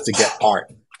goal is to get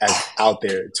art out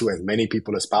there to as many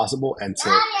people as possible, and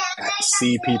to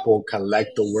see people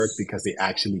collect the work because they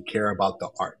actually care about the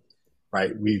art,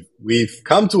 right? We've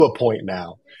come to a point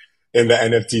now in the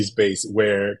NFT space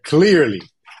where clearly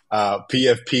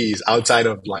PFPs, outside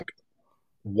of like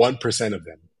 1% of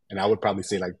them, and I would probably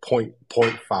say like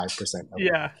 0.5% of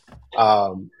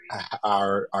them,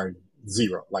 are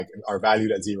zero, like are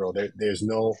valued at zero. There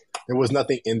was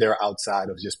nothing in there outside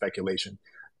of just speculation.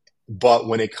 But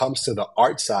when it comes to the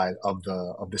art side of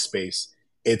the space,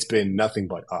 it's been nothing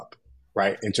but up,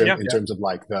 right? In terms of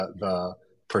like the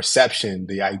perception,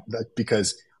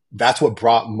 because that's what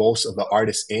brought most of the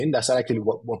artists in. That's actually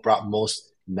what brought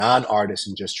most non-artists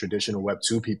and just traditional Web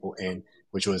 2 people in,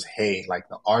 which was, hey, like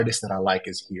the artist that I like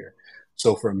is here.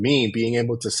 So for me, being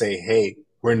able to say, hey,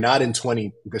 we're not in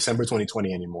December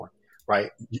 2020 anymore,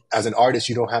 right? As an artist,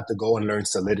 you don't have to go and learn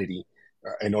Solidity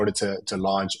in order to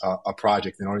launch a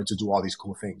project, in order to do all these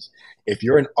cool things. If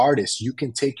you're an artist, you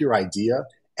can take your idea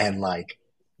and like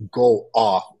go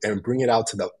off and bring it out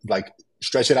to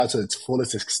stretch it out to its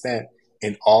fullest extent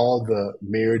in all the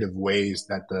myriad of ways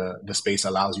that the space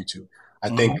allows you to.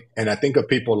 I think of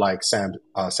people like Sam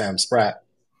Spratt,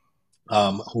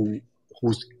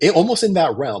 who's almost in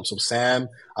that realm. So Sam,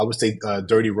 I would say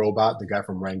Dirty Robot, the guy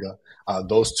from Renga.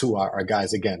 Those two are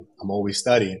guys, again, I'm always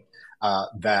studying,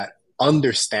 that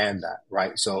understand that,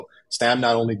 right? So Sam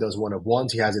not only does one of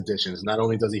ones, he has editions. Not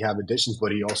only does he have editions,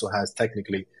 but he also has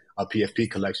technically a PFP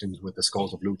collections with the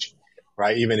Skulls of Lucci,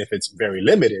 right? Even if it's very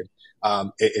limited,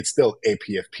 it's still a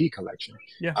PFP collection.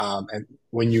 Yeah. And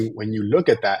when you look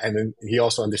at that, and then he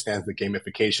also understands the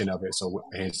gamification of it. So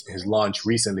his launch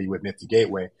recently with Nifty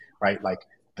Gateway, right? Like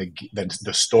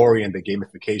the story and the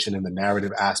gamification and the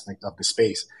narrative aspect of the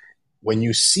space. When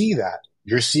you see that,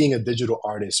 you're seeing a digital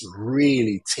artist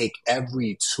really take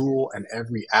every tool and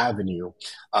every avenue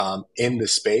in the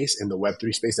space, in the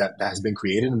Web3 space that has been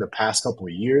created in the past couple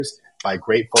of years by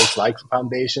great folks like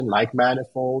Foundation, like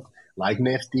Manifold, like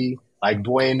Nifty, like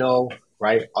Bueno,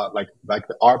 right? Like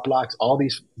the Art Blocks, all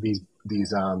these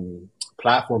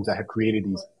platforms that have created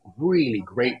these really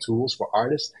great tools for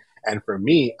artists. And for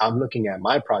me, I'm looking at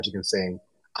my project and saying,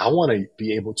 I want to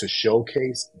be able to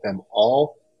showcase them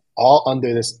all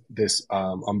under this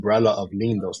umbrella of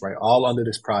Lindos, right? All under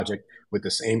this project with the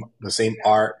same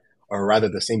art, or rather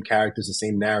the same characters, the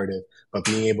same narrative, but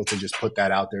being able to just put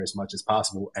that out there as much as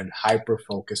possible and hyper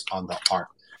focus on the art.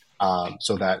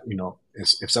 So that,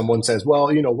 if someone says,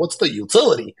 well, what's the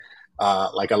utility?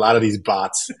 Like a lot of these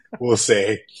bots will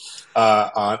say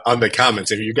on the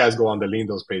comments, if you guys go on the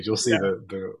Lindos page, you'll see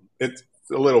it's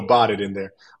a little botted in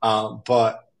there.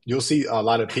 But you'll see a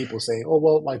lot of people saying, oh,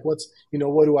 well, like what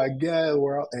do I get?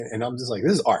 And I'm just like,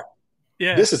 this is art.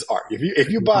 Yeah. This is art. If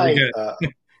you buy,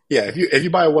 if you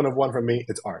buy a one of one from me,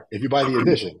 it's art. If you buy the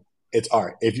edition, it's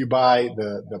art. If you buy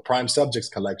the Prime Subjects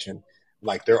collection,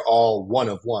 like they're all one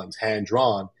of ones, hand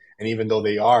drawn. And even though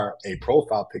they are a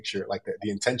profile picture, like the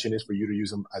intention is for you to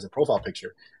use them as a profile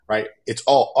picture, right? It's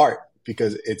all art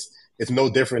because it's no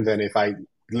different than if I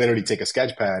literally take a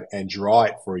sketch pad and draw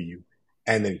it for you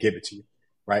and then give it to you,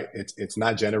 right? It's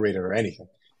not generated or anything,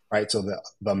 right? So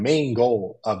the main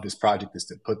goal of this project is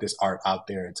to put this art out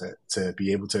there and to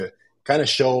be able to kind of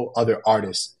show other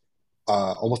artists,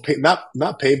 almost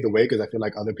not pave the way, because I feel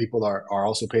like other people are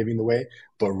also paving the way,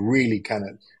 but really kind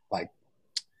of like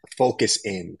focus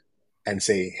in and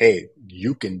say, hey,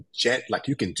 you can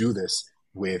do this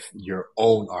with your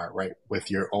own art, right? With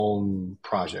your own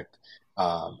project,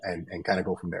 and kind of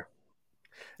go from there.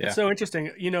 Yeah. It's so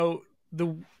interesting.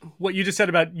 What you just said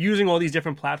about using all these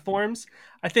different platforms,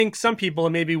 I think some people,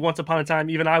 and maybe once upon a time,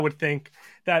 even I would think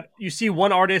that you see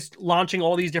one artist launching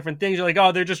all these different things. You're like,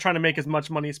 oh, they're just trying to make as much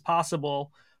money as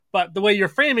possible. But the way you're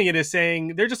framing it is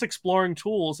saying they're just exploring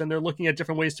tools and they're looking at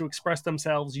different ways to express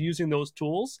themselves using those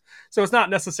tools. So it's not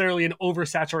necessarily an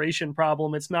oversaturation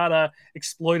problem. It's not a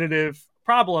exploitative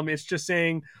problem. It's just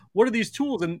saying, what are these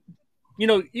tools? And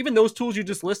even those tools you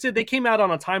just listed, they came out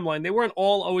on a timeline. They weren't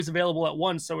all always available at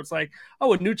once. So it's like,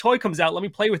 oh, a new toy comes out. Let me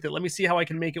play with it. Let me see how I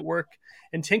can make it work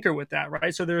and tinker with that,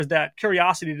 right? So there's that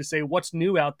curiosity to say what's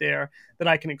new out there that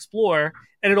I can explore.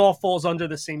 And it all falls under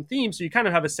the same theme. So you kind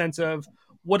of have a sense of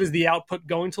what is the output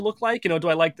going to look like? Do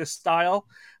I like this style?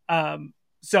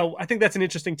 So I think that's an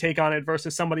interesting take on it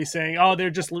versus somebody saying, oh, they're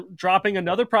just dropping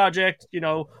another project,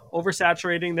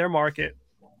 oversaturating their market.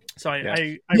 So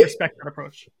I respect that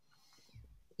approach.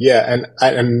 Yeah,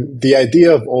 and the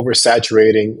idea of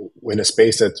oversaturating in a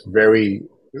space that's very,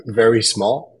 very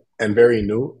small and very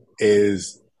new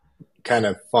is kind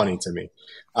of funny to me.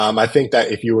 I think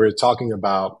that if you were talking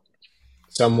about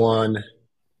someone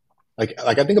like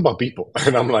I think about people,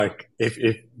 and I'm like, if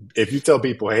you tell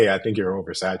people, hey, I think you're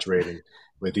oversaturating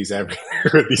with these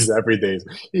with these everydays,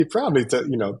 he'd probably tell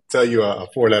you a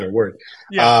 4-letter word.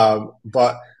 Yeah.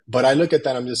 But I look at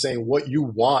that, I'm just saying what you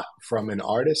want from an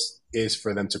artist is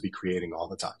for them to be creating all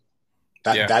the time.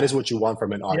 That is what you want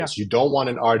from an artist. Yeah. You don't want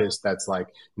an artist that's like,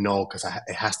 no, because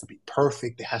it has to be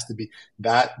perfect. It has to be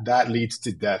that leads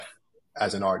to death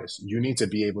as an artist. You need to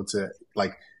be able to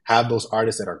like have those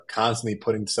artists that are constantly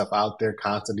putting stuff out there,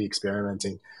 constantly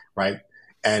experimenting, right?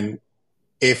 And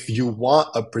if you want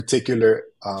a particular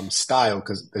style,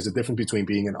 because there's a difference between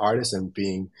being an artist and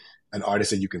being an artist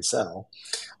that you can sell.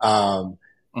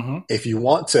 Mm-hmm. If you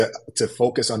want to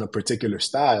focus on a particular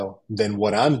style, then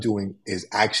what I'm doing is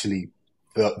actually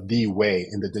the way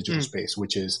in the digital space,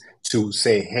 which is to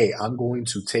say, hey, I'm going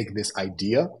to take this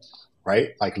idea,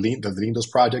 right? Like the Lindos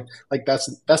project, like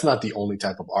that's not the only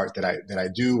type of art that I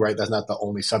do, right? That's not the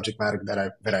only subject matter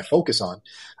that I focus on.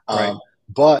 Right.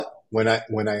 But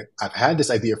I've had this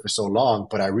idea for so long,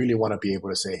 but I really want to be able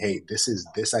to say, hey, this is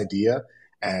this idea,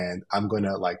 and I'm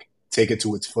gonna like take it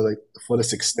to its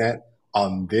fullest extent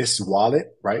on this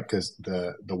wallet, right? Because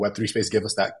the Web3 space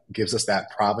gives us that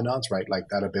provenance, right? Like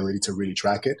that ability to really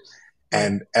track it. Right.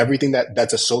 And everything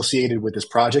that's associated with this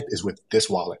project is with this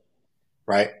wallet,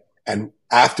 right? And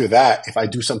after that, if I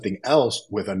do something else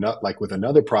with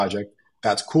another project,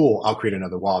 that's cool. I'll create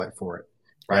another wallet for it,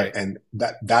 right? Right. And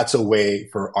that's a way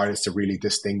for artists to really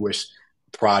distinguish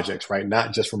projects, right?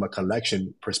 Not just from a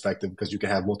collection perspective, because you can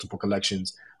have multiple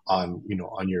collections on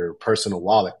your personal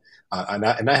wallet, and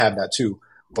I have that too.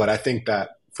 But I think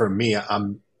that for me,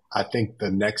 I think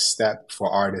the next step for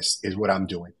artists is what I'm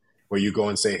doing, where you go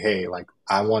and say, hey, like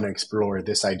I want to explore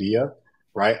this idea,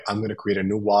 right? I'm going to create a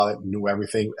new wallet, new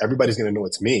everything. Everybody's going to know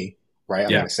it's me, right?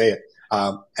 I'm Yeah. going to say it.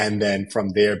 And then from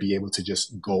there, be able to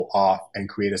just go off and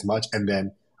create as much. And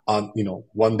then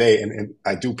one day, and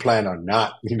I do plan on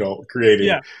not, creating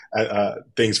Yeah.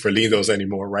 things for Lindos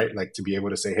anymore, right? Like to be able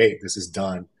to say, hey, this is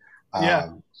done.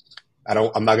 Yeah.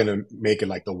 I'm not going to make it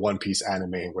like the One Piece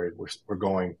anime where we're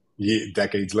going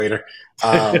decades later.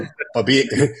 But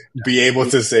be able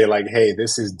to say like, hey,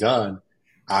 this is done.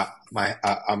 I'm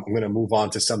going to move on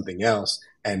to something else.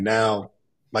 And now,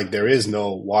 like, there is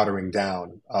no watering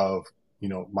down of,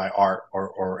 my art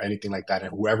or anything like that.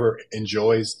 And whoever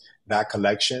enjoys that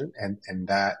collection and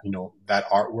that, that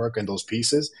artwork and those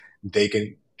pieces, they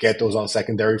can get those on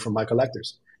secondary from my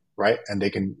collectors, right? And they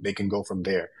can go from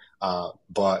there.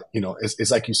 But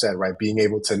it's like you said, right? Being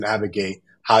able to navigate,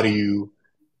 how do you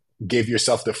give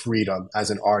yourself the freedom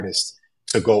as an artist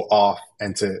to go off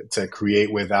and to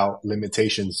create without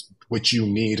limitations, which you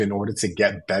need in order to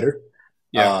get better.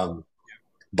 Yeah.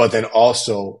 But then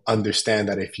also understand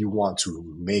that if you want to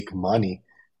make money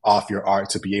off your art,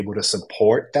 to be able to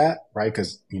support that, right?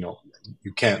 Because,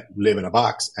 you can't live in a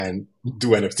box and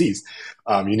do NFTs.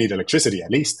 You need electricity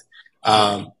at least.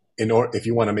 If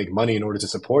you want to make money in order to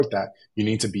support that, you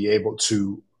need to be able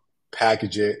to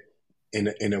package it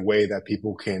in a way that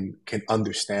people can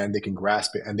understand, they can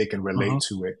grasp it, and they can relate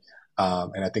to it.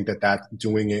 And I think that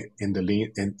doing it in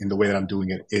the way that I'm doing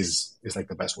it is like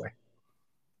the best way.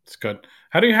 It's good.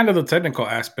 How do you handle the technical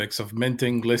aspects of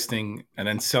minting, listing, and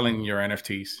then selling your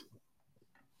NFTs?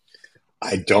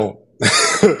 I don't.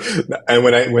 And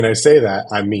when I say that,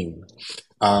 I mean,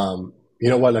 you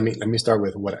know what? Let me start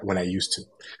with when I used to.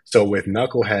 So with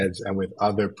Knuckleheads and with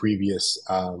other previous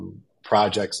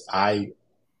projects, I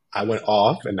went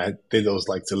off and I did those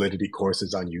like Solidity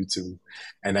courses on YouTube,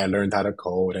 and I learned how to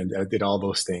code and I did all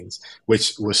those things,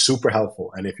 which was super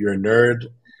helpful. And if you're a nerd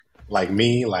like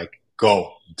me, like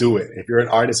go do it. If you're an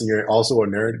artist and you're also a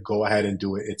nerd, go ahead and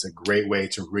do it. It's a great way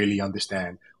to really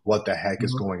understand what the heck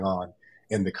is going on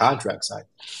in the contract side.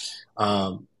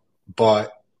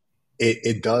 But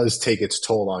it does take its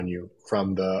toll on you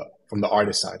from the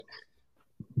artist side,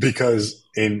 because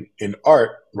in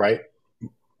art, right?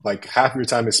 Like half your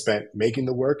time is spent making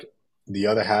the work, the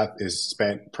other half is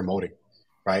spent promoting,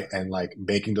 right? And like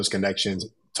making those connections,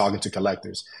 talking to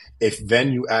collectors. If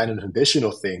then you add an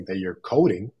additional thing that you're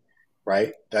coding,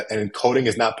 right? And coding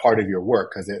is not part of your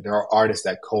work, because there are artists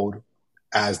that code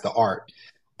as the art.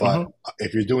 But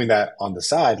if you're doing that on the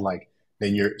side, like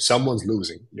then someone's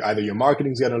losing. Either your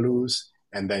marketing's gonna lose,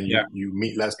 and then you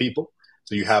meet less people,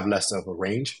 so you have less of a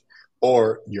range,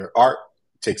 or your art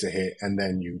takes a hit and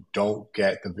then you don't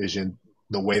get the vision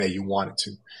the way that you want it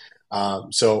to.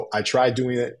 So I tried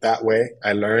doing it that way.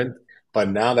 I learned, but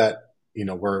now that,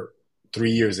 we're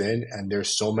 3 years in and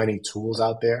there's so many tools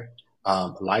out there,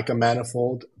 like a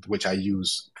Manifold, which I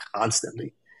use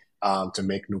constantly, to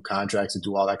make new contracts, to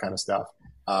do all that kind of stuff.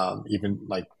 Even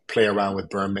like play around with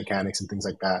burn mechanics and things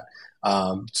like that.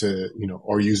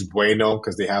 Or use Bueno,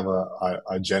 because they have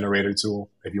a generator tool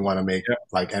if you want to make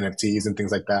like NFTs and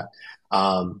things like that.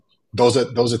 Those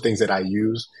are things that I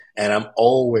use, and I'm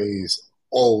always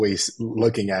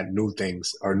looking at new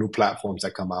things or new platforms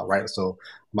that come out, right? So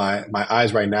my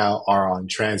eyes right now are on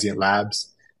Transient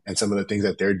Labs and some of the things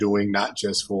that they're doing, not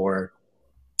just for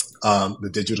the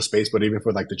digital space, but even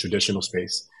for like the traditional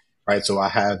space, right? So I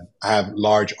have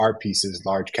large art pieces,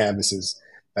 large canvases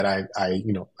that I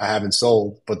haven't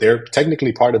sold, but they're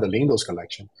technically part of the Lindos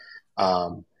collection.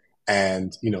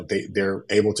 And they're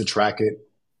able to track it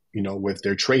with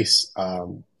their trace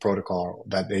protocol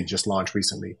that they just launched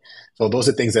recently. So those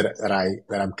are things that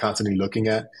I'm constantly looking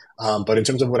at. But in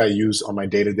terms of what I use on my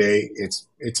day to day,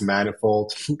 it's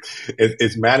manifold.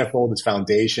 It's manifold. It's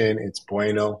Foundation. It's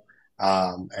Bueno.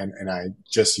 And I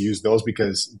just use those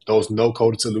because those no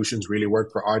code solutions really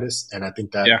work for artists. And I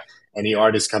think that any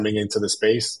artist coming into the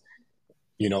space,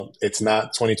 it's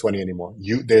not 2020 anymore.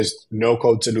 There's no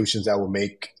code solutions that will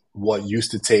make what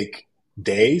used to take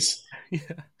days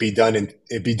be done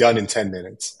in 10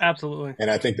 minutes. Absolutely.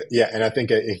 And I think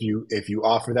that if you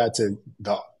offer that to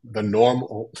the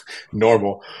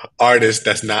normal artist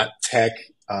that's not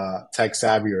tech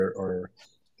savvy or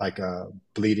like a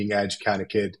bleeding edge kind of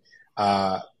kid,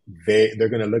 they're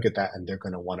going to look at that and they're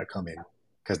going to want to come in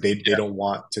because they don't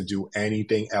want to do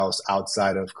anything else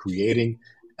outside of creating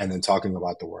and then talking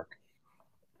about the work.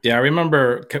 Yeah, I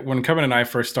remember when Kevin and I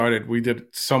first started, we did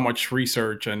so much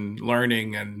research and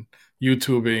learning and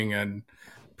YouTubing and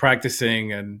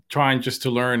practicing and trying just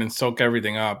to learn and soak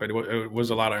everything up. It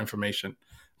was a lot of information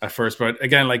at first. But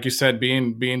again, like you said,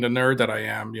 being the nerd that I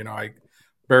am, I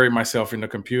bury myself in the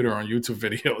computer on YouTube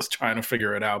videos trying to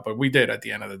figure it out. But we did at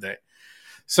the end of the day.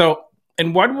 So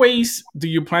in what ways do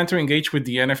you plan to engage with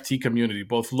the NFT community,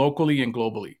 both locally and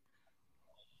globally?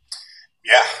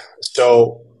 Yeah,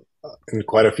 so in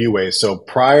quite a few ways. So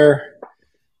prior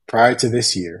to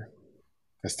this year,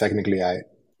 because technically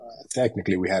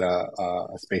we had a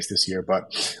space this year, but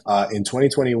in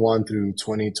 2021 through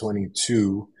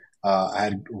 2022, I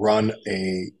had run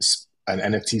an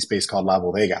NFT space called La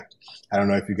Bodega. I don't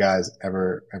know if you guys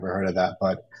ever heard of that,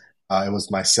 but it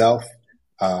was myself,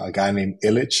 a guy named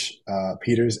Illich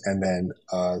Peters, and then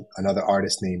another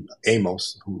artist named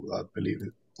Amos, who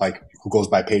who goes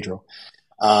by Pedro.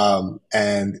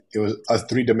 And it was us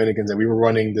three Dominicans, and we were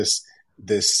running this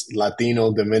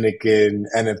Latino Dominican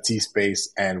NFT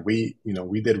space, and we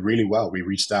did really well. We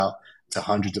reached out to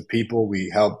hundreds of people. We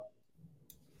helped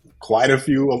quite a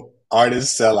few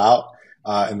artists sell out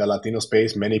in the Latino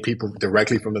space. Many people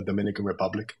directly from the Dominican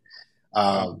Republic.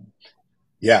 And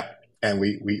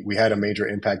we had a major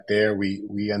impact there.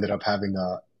 We ended up having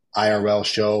a IRL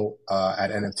show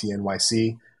at NFT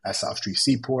NYC at South Street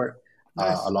Seaport.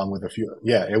 Nice. Along with a few,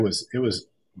 it was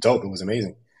dope. It was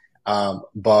amazing.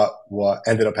 But what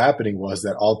ended up happening was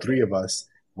that all three of us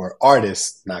were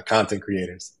artists, not content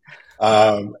creators.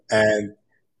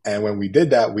 And when we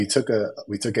did that, we took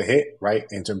a hit, right,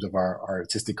 in terms of our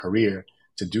artistic career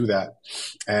to do that.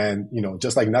 And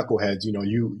just like knuckleheads,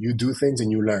 you do things and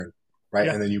you learn, right,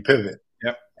 and then you pivot.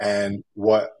 Yep. And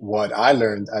what I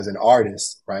learned as an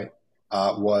artist, right,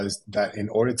 was that in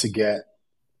order to get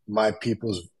my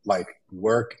people's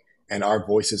work and our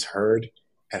voices heard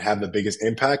and have the biggest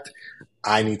impact,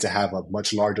 I need to have a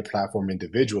much larger platform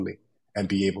individually and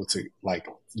be able to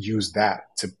use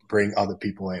that to bring other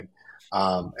people in.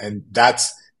 And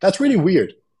that's really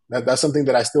weird. That's something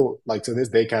that I still to this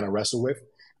day kind of wrestle with.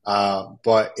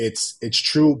 But it's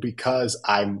true because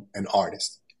I'm an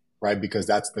artist, right? Because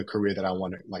that's the career that I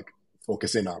want to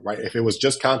focus in on, right? If it was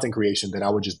just content creation, then I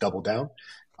would just double down.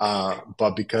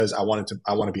 But because I want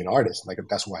to be an artist,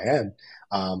 that's who I am.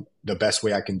 The best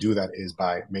way I can do that is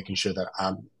by making sure that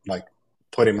I'm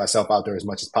putting myself out there as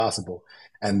much as possible.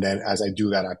 And then as I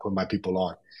do that, I put my people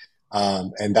on.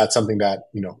 And that's something that,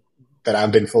 that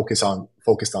I've been focused on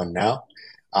now.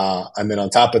 And then on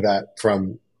top of that,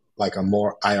 from a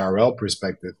more IRL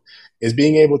perspective, is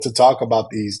being able to talk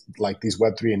about these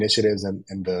Web3 initiatives and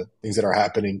the things that are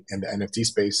happening in the NFT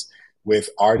space with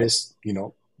artists,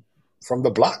 from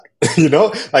the block,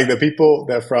 the people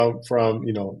that from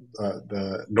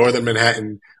the Northern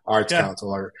Manhattan Arts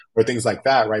Council or things like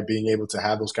that, right? Being able to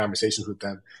have those conversations with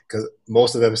them, because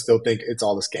most of them still think it's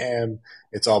all a scam,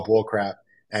 it's all bull crap.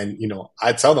 And,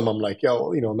 I tell them, I'm like,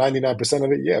 99%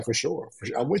 of it, yeah, for sure.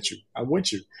 I'm with you.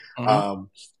 Mm-hmm.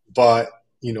 But,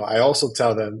 I also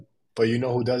tell them, but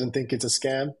who doesn't think it's a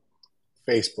scam?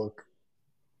 Facebook,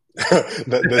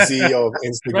 the CEO of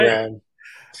Instagram. Right.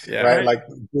 Yeah, right? Like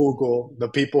Google, the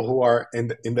people who are in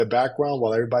the background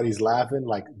while everybody's laughing,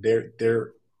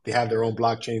 they have their own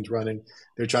blockchains running.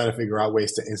 They're trying to figure out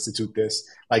ways to institute this.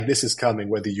 This is coming,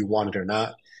 whether you want it or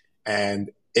not.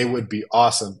 And it would be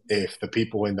awesome if the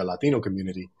people in the Latino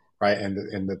community, right, and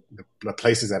the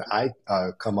places that I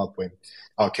came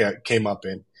up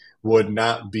in, would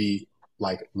not be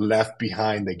left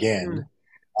behind again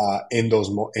in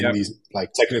these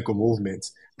technical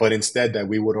movements. But instead that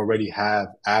we would already have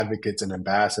advocates and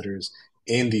ambassadors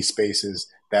in these spaces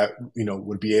that,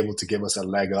 would be able to give us a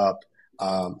leg up,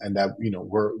 and that,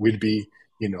 we'd be,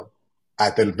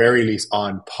 at the very least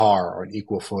on par or an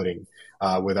equal footing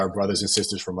with our brothers and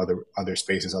sisters from other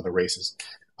spaces, other races.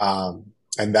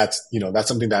 And that's, that's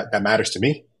something that matters to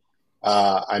me.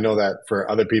 I know that for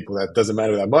other people that doesn't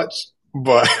matter that much,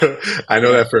 but I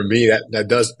know that for me that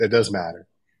does matter.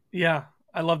 Yeah,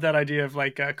 I love that idea of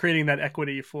like creating that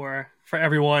equity for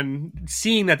everyone,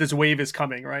 seeing that this wave is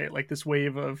coming, right? Like this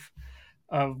wave of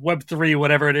Web3,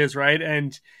 whatever it is, right?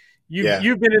 And Yeah.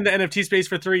 you've been in the NFT space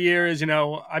for 3 years.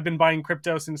 I've been buying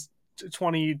crypto since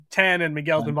 2010, and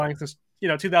Miguel's been buying since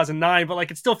 2009. But like,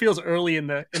 it still feels early in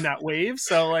that wave.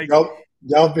 So like,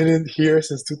 y'all been in here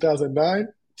since 2009.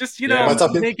 just Am I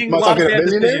talking? making Am a I lot of talking to bad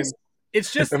millionaires? decisions.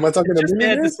 It's just Am I talking to bad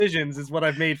millionaires? decisions is what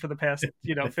I've made for the past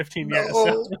 15 years. No.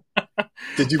 So.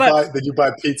 Did you But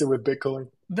buy pizza with Bitcoin?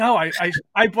 no,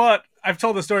 I bought. I've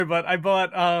told the story, but I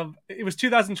bought. It was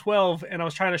 2012, and I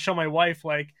was trying to show my wife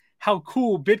like how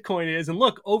cool Bitcoin is. And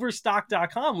look,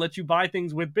 Overstock.com lets you buy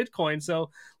things with Bitcoin. So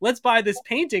let's buy this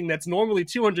painting that's normally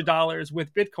 $200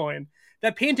 with Bitcoin.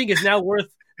 That painting is now worth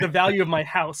the value of my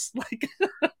house. Like,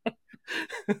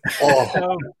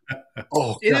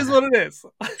 Oh, it God. is what it is.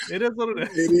 It is what it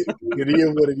is. It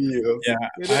is what it is. Yeah,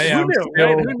 I Who am knew, still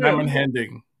right? Who knew? diamond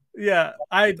handing. Yeah,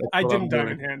 I what didn't I'm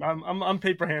diamond doing. hand. I'm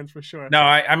paper hands for sure. No,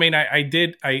 I mean, I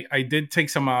did take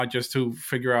some out just to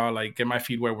figure out, like, get my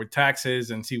feet wet with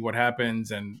taxes and see what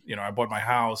happens. And, I bought my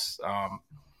house,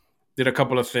 did a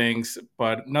couple of things,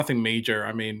 but nothing major.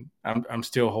 I mean, I'm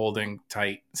still holding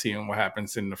tight, seeing what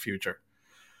happens in the future.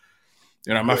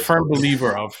 I'm a firm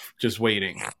believer of just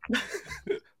waiting.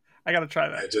 I got to try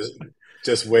that.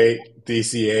 Just wait.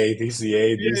 DCA,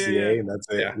 Yeah. and that's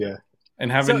it. Yeah. And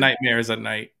having nightmares at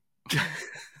night.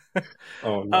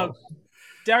 Oh no.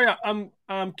 Dario,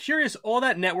 I'm curious, all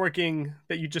that networking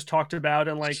that you just talked about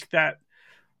and like that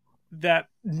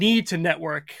need to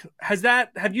network,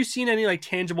 have you seen any like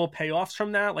tangible payoffs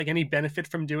from that? Like any benefit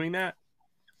from doing that?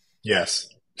 Yes.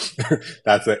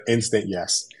 That's an instant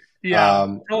yes.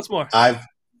 Yeah. Tell us more.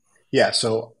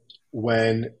 So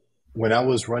when I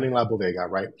was running La Bodega,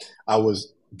 right, I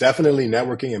was definitely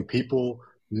networking and people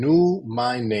knew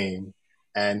my name.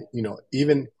 And,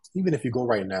 even if you go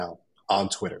right now on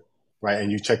Twitter, right,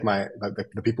 and you check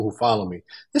the people who follow me,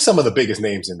 there's some of the biggest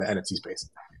names in the NFT space,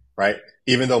 right?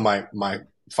 Even though my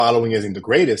following isn't the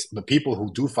greatest, the people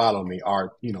who do follow me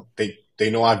are, they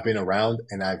know I've been around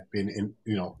and I've been in,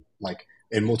 like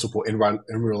in multiple in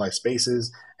real life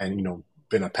spaces and,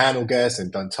 been a panel guest and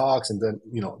done talks and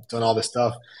done all this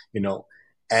stuff,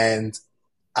 and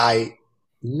I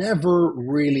never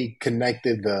really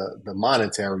connected the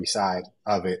monetary side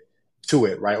of it to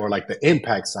it, right? Or like the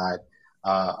impact side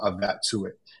of that to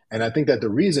it. And I think that the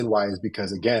reason why is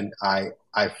because, again, I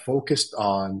focused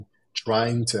on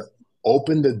trying to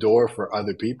open the door for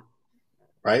other people,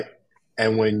 right?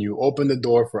 And when you open the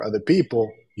door for other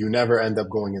people, you never end up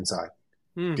going inside.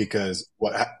 Because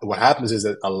what happens is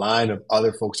that a line of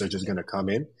other folks are just going to come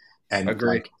in, and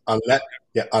Agreed.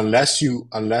 like unless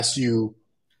you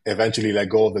eventually let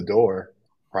go of the door,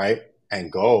 right,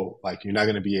 and go, like, you're not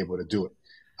going to be able to do it.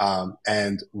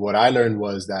 And what I learned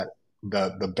was that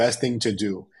the best thing to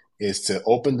do is to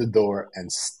open the door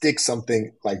and stick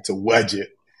something, like, to wedge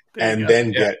it, and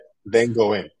then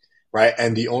go in, right?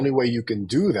 And the only way you can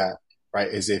do that, right,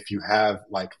 is if you have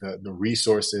like the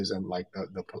resources and like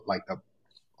the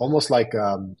almost like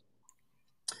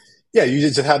you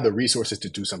just have the resources to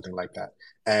do something like that.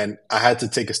 And I had to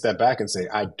take a step back and say,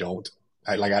 I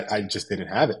just didn't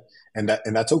have it. And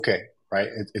that's okay, right?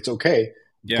 It's okay.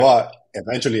 Yeah. But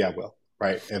eventually I will,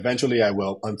 right? Eventually I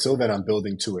will. Until then, I'm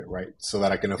building to it, right? So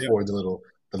that I can afford the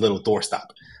little doorstop.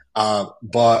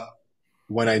 But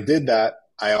when I did that,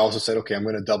 I also said, okay, I'm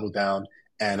going to double down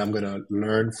and I'm going to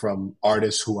learn from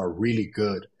artists who are really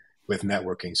good with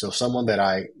networking. So someone that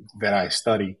I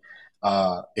study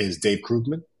is Dave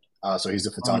Krugman. So he's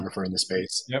a photographer in the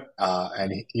space. Yep.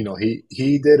 And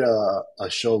he did a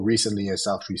show recently at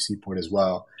South Street Seaport as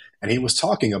well, and he was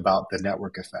talking about the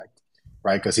network effect,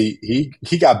 right? Because he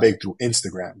got big through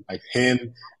Instagram, like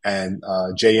him and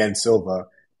JN Silva.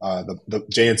 The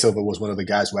JN Silva was one of the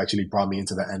guys who actually brought me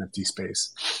into the NFT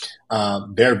space.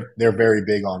 They're very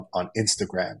big on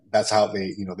Instagram. That's how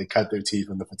they cut their teeth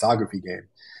in the photography game.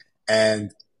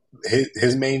 And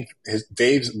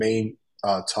Dave's main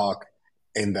talk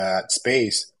in that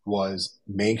space was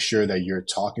make sure that you're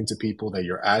talking to people, that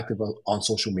you're active on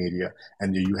social media,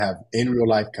 and that you have in real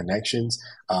life connections,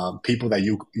 people that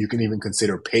you can even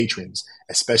consider patrons,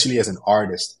 especially as an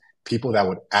artist, people that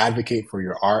would advocate for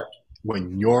your art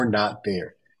when you're not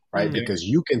there, right? Mm-hmm. Because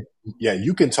you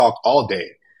can talk all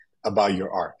day about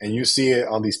your art, and you see it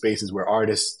on these spaces where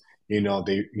artists,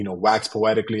 They wax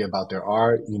poetically about their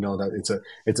art. That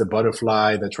it's a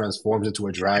butterfly that transforms into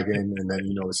a dragon, and then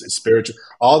it's spiritual.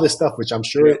 All this stuff, which I'm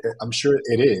sure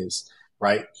it is,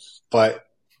 right? But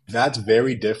that's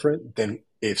very different than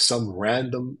if some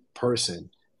random person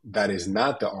that is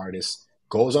not the artist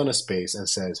goes on a space and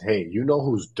says, "Hey, you know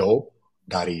who's dope?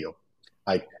 Dario."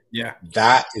 Like Yeah.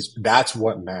 that's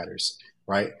what matters,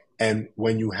 right? And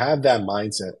when you have that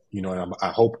mindset, and I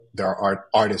hope there are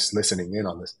artists listening in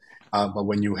on this, but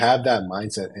when you have that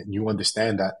mindset and you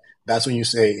understand that, that's when you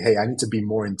say, "Hey, I need to be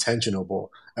more intentional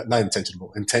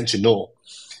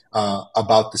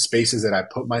about the spaces that I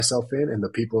put myself in and the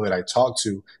people that I talk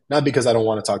to. Not because I don't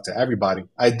want to talk to everybody.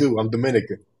 I do. I'm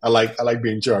Dominican. I like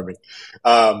being charming,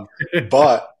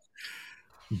 but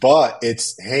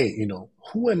it's, hey,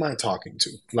 who am I talking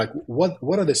to? Like,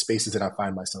 what are the spaces that I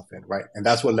find myself in, right? And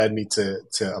that's what led me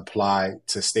to apply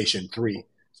to Station 3.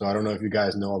 So I don't know if you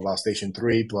guys know about Station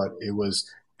 3, but it was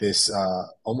this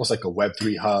almost like a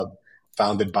Web3 hub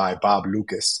founded by Bob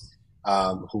Lucas,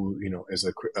 who is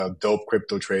a dope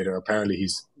crypto trader. Apparently,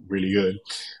 he's really good.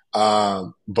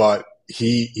 But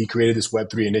he created this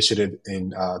Web3 initiative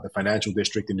in the financial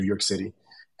district in New York City,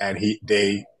 and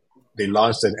they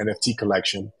launched an NFT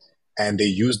collection, and they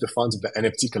used the funds of the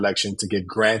NFT collection to give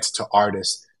grants to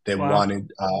artists that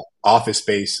wanted office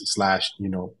space slash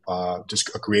just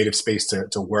a creative space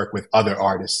to work with other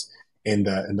artists in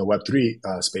the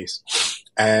Web3 space.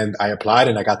 And I applied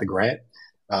and I got the grant.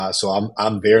 So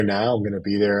I'm there now. I'm going to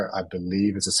be there. I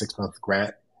believe it's a 6-month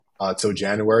grant till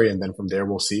January, and then from there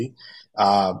we'll see.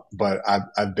 But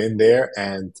I've been there,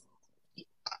 and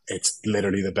it's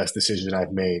literally the best decision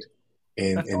I've made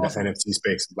in awesome. the NFT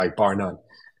space, like bar none.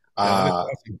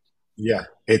 Awesome. Yeah,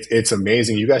 it's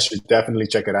amazing. You guys should definitely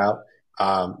check it out.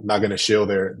 Not going to shill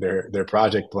their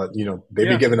project, but they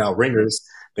be giving out ringers.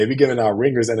 They be giving out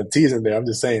ringers NFTs in there. I'm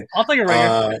just saying. I'll take a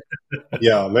ringer.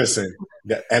 Yeah, listen,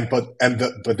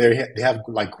 but they have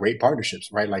like great partnerships,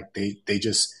 right? Like they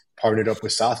just partnered up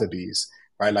with Sotheby's,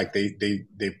 right? Like they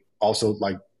also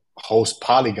like host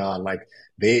Polygon. Like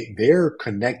they're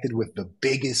connected with the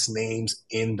biggest names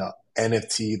in the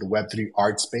NFT, the Web3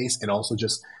 art space, and also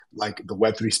just like the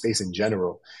Web3 space in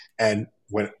general. And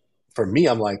for me,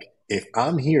 I'm like, if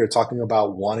I'm here talking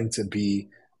about wanting to be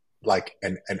like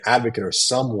an advocate or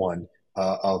someone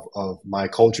of my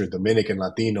culture, Dominican,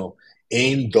 Latino,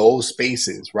 in those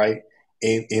spaces, right?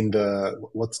 In the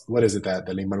what is it that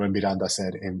Lin-Manuel Miranda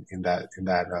said in that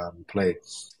play?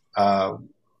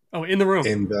 In the room.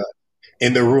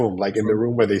 In the room, like in the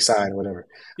room where they sign, whatever.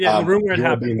 Yeah, the room where it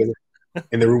happens.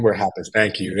 In the room where it happens.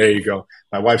 Thank you. There you go.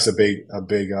 My wife's a big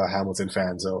Hamilton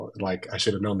fan, so like I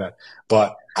should have known that.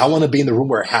 But I want to be in the room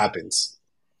where it happens.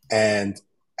 And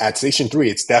at Station 3,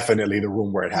 it's definitely the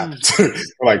room where it happens,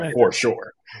 like for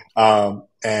sure. And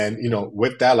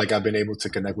with that, like I've been able to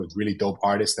connect with really dope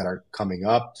artists that are coming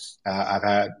up. I've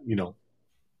had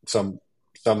some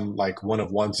like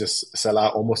one-of-ones just sell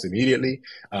out almost immediately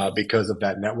because of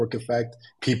that network effect.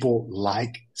 People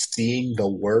like seeing the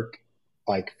work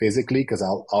like physically, because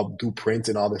I'll do prints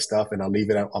and all this stuff, and I'll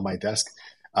leave it on my desk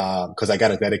because I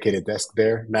got a dedicated desk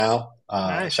there now.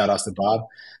 Nice. Shout outs to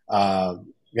Bob.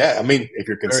 Yeah, I mean, if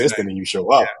you're consistent and you show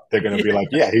up, they're going to be like,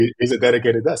 yeah, he's a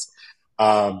dedicated desk.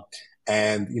 And,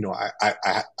 I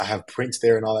have prints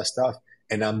there and all that stuff.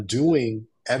 And I'm doing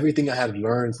everything I had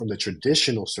learned from the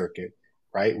traditional circuit,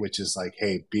 right? Which is like,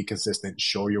 hey, be consistent,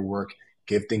 show your work,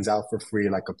 give things out for free,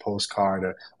 like a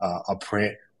postcard, a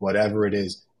print, whatever it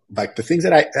is. Like the things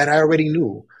that I already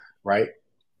knew, right?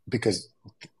 Because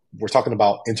we're talking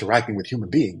about interacting with human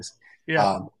beings.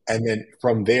 Yeah. And then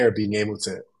from there, being able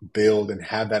to build and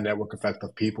have that network effect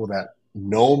of people that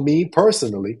know me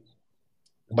personally,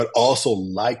 but also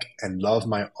like and love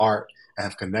my art and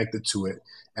have connected to it.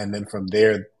 And then from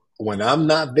there, when I'm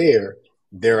not there,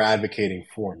 they're advocating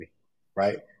for me,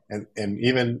 right? And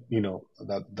even,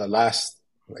 the last,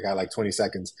 I got like 20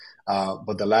 seconds,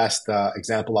 but the last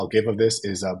example I'll give of this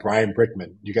is Brian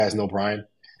Brickman. You guys know Brian?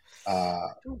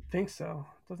 I don't think so.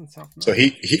 Doesn't sound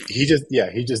familiar. So he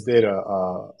just did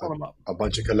a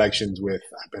bunch of collections with,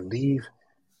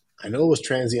 I know it was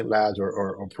Transient Labs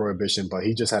or Prohibition, but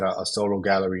he just had a solo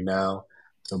gallery now.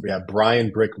 So we have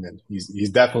Brian Brickman. He's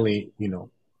definitely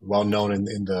well known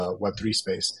in the Web3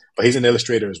 space, but he's an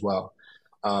illustrator as well.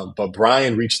 But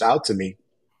Brian reached out to me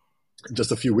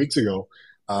just a few weeks ago,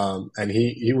 and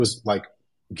he was like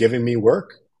giving me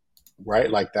work, right?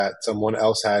 Like that someone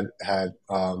else had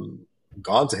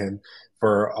gone to him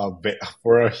for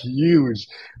a huge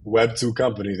Web2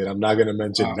 company that I'm not going to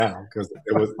mention now because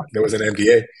there was an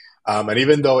NDA. And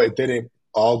even though it didn't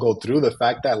all go through. The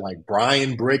fact that like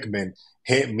Brian Brickman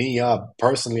hit me up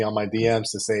personally on my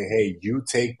DMs to say, "Hey, you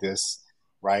take this,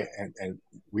 right, and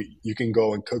you can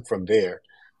go and cook from there."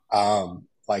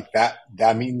 Like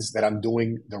that means that I'm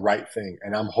doing the right thing,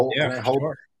 and Yeah, I for hope,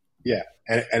 sure. yeah,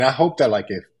 and I hope that like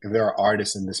if there are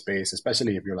artists in this space,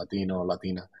 especially if you're Latino or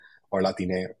Latina or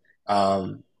Latine,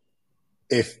 um,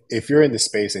 if you're in the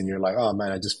space and you're like, oh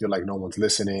man, I just feel like no one's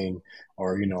listening,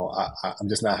 or I'm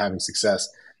just not having success.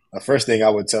 The first thing I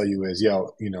would tell you is,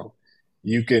 yo,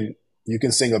 you can you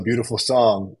can sing a beautiful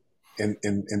song in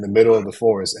the middle of the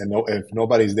forest, and if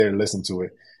nobody's there to listen to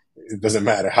it, it doesn't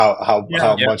matter how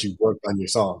Yeah. Yeah, much you've worked on your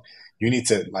song. You need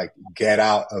to like get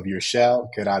out of your shell,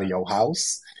 get out of your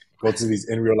house, go to these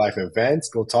in real life events,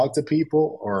 go talk to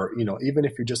people, or even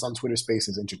if you're just on Twitter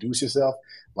Spaces, introduce yourself.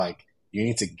 Like you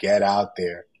need to get out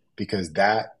there because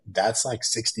that's like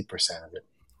 60% of it.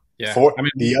 yeah. For I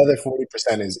the mean, other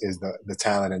 40% is the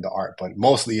talent and the art, but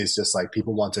mostly it's just like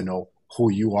people want to know who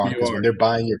you are you because when are. they're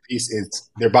buying your piece,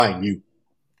 they're buying you.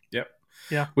 Yep.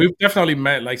 Yeah. We've definitely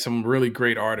met like some really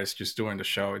great artists just doing the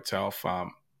show itself.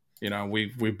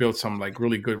 We've built some like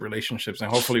really good relationships,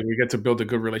 and hopefully we get to build a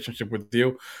good relationship with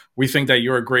you. We think that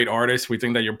you're a great artist. We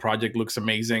think that your project looks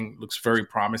amazing, looks very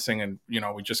promising, and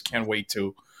we just can't wait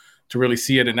to really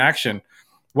see it in action.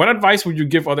 What advice would you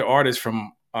give other artists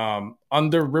from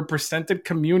underrepresented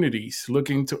communities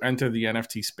looking to enter the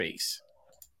NFT space?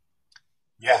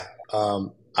 Yeah.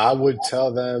 I would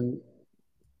tell them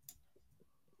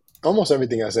almost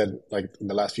everything I said like in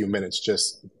the last few minutes.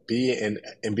 Just be in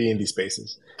these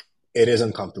spaces. It is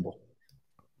uncomfortable,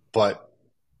 but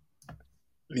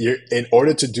you're in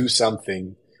order to do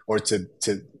something or to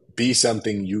be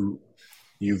something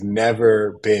you've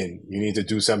never been, you need to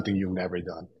do something you've never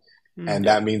done. Mm. And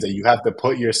Yep. that means that you have to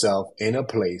put yourself in a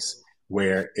place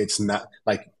where it's not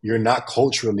like you're not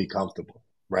culturally comfortable,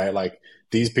 right? Like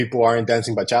these people aren't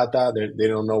dancing bachata. They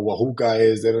don't know what hookah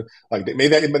is. They don't, like but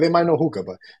they might know hookah,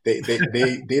 but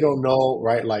they don't know,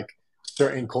 right? Like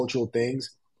certain cultural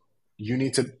things. You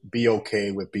need to be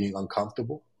okay with being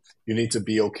uncomfortable. You need to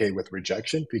be okay with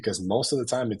rejection because most of the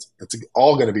time it's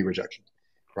all going to be rejection,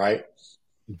 right?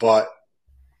 But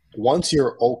once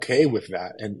you're okay with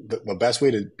that, and the best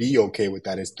way to be okay with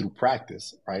that is through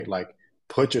practice, right? Like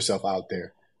put yourself out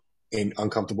there in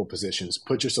uncomfortable positions.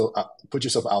 Put yourself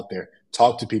out there.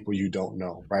 Talk to people you don't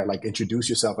know, right? Like introduce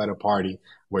yourself at a party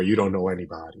where you don't know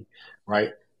anybody, right?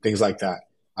 Things like that.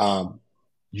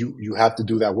 You have to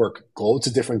do that work. Go to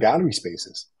different gallery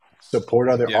spaces. Support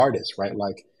other Yeah. artists, right?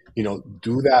 Like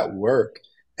do that work,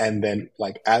 and then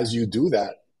like as you do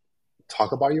that,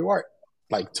 talk about your art.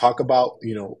 Like talk about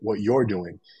what you're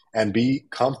doing, and be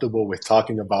comfortable with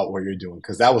talking about what you're doing.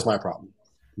 Because that was my problem.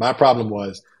 My problem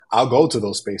was I'll go to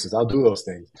those spaces, I'll do those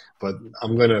things, but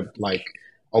I'm gonna like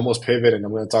almost pivot, and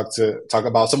I'm gonna talk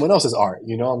about someone else's art.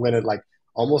 I'm gonna like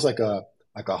almost like a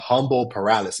humble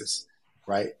paralysis,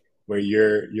 right? Where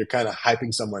you're kind of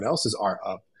hyping someone else's art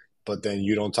up, but then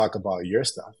you don't talk about your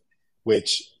stuff,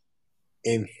 which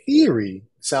in theory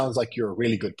sounds like you're a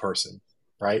really good person,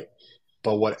 right?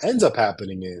 But what ends up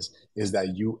happening is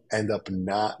that you end up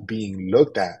not being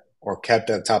looked at or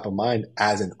kept at top of mind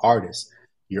as an artist.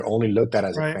 You're only looked at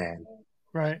as a Right. fan.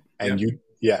 Right. And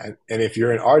Yep. and if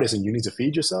you're an artist and you need to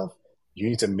feed yourself, you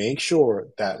need to make sure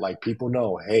that like people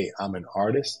know, hey, I'm an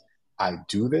artist. I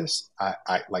do this. I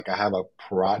have a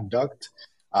product,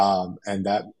 and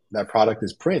that product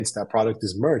is prints. That product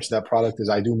is merch. That product is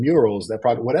I do murals. That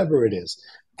product, whatever it is,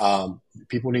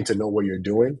 people need to know what you're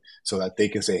doing so that they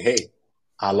can say, hey,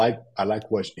 I like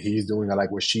what he's doing. I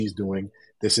like what she's doing.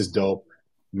 This is dope.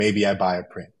 Maybe I buy a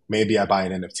print. Maybe I buy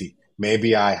an NFT.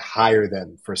 Maybe I hire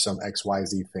them for some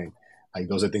XYZ thing. Like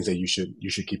those are things that you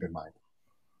should keep in mind.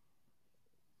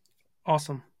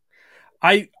 Awesome.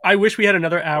 I wish we had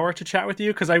another hour to chat with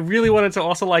you because I really wanted to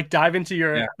also like dive into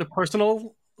Yeah. the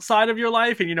personal side of your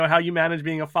life and how you manage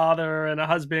being a father and a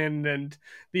husband and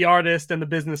the artist and the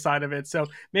business side of it. So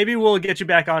maybe we'll get you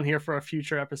back on here for a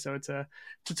future episode to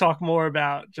talk more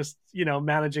about just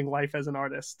managing life as an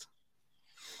artist.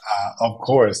 Of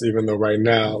course, even though right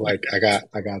now, like I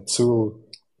got two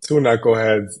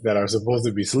knuckleheads that are supposed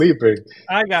to be sleeping,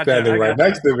 I gotcha. standing I right gotcha.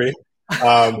 next to me.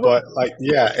 But like,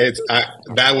 yeah,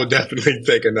 that would definitely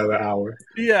take another hour.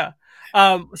 Yeah.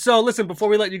 So listen, before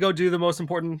we let you go do the most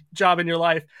important job in your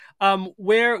life,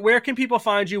 where can people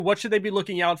find you? What should they be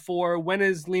looking out for? When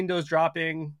is Lindo's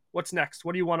dropping? What's next?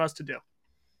 What do you want us to do?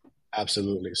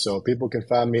 Absolutely. So people can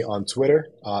find me on Twitter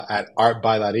at Art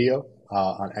by Dario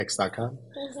on X.com.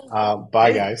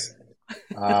 Bye, Hey. guys.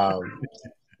 Um,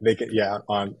 they can, yeah,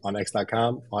 on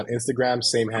X.com. On Instagram,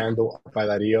 same handle, by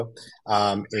Dario.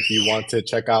 If you want to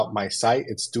check out my site,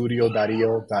 it's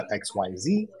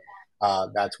studiodario.xyz.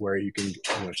 That's where you can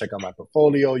check out my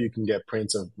portfolio. You can get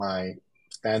prints of my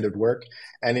standard work.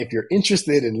 And if you're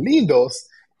interested in Lindos,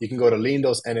 you can go to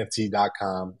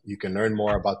lindosnft.com. You can learn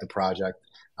more about the project.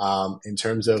 In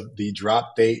terms of the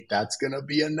drop date, that's going to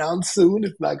be announced soon.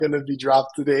 It's not going to be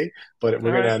dropped today, but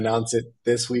we're going to announce it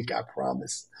this week, I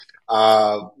promise.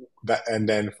 And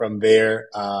then from there,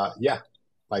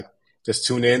 like just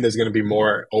tune in. There's going to be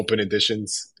more open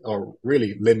editions or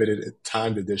really limited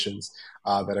timed editions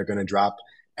that are going to drop.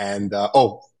 And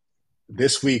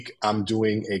this week I'm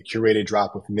doing a curated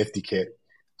drop with Nifty Kit.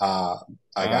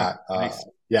 Nice.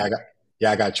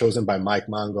 I got chosen by Mike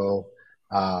Mongo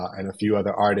and a few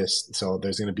other artists. So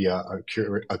there's going to be a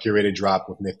curated drop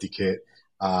with Nifty Kit.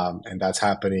 And that's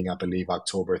happening, I believe,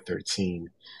 October 13th.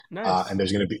 Nice. And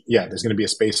there's going to be a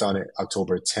space on it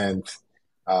October 10th.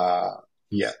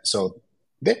 So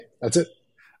that's it.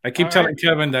 I keep telling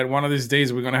Kevin that one of these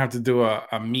days we're going to have to do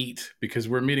a meet because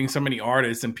we're meeting so many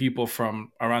artists and people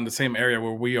from around the same area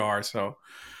where we are. So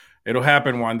it'll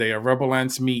happen one day, a Rebel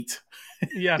Ants meet.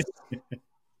 Yes.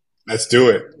 Let's do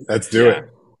it. It.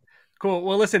 Cool.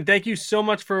 Well, listen, thank you so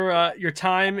much for your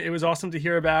time. It was awesome to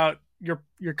hear about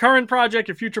your current project,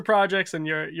 your future projects, and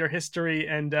your history.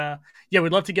 And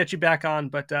we'd love to get you back on.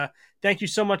 But thank you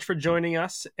so much for joining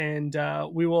us. And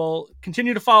we will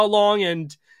continue to follow along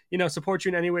and support you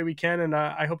in any way we can. And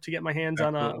I hope to get my hands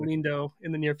on a Lindo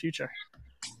in the near future.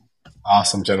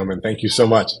 Awesome, gentlemen. Thank you so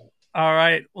much. All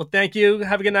right. Well, thank you.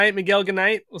 Have a good night, Miguel. Good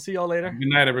night. We'll see you all later. Good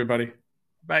night, everybody.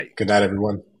 Bye. Good night,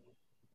 everyone.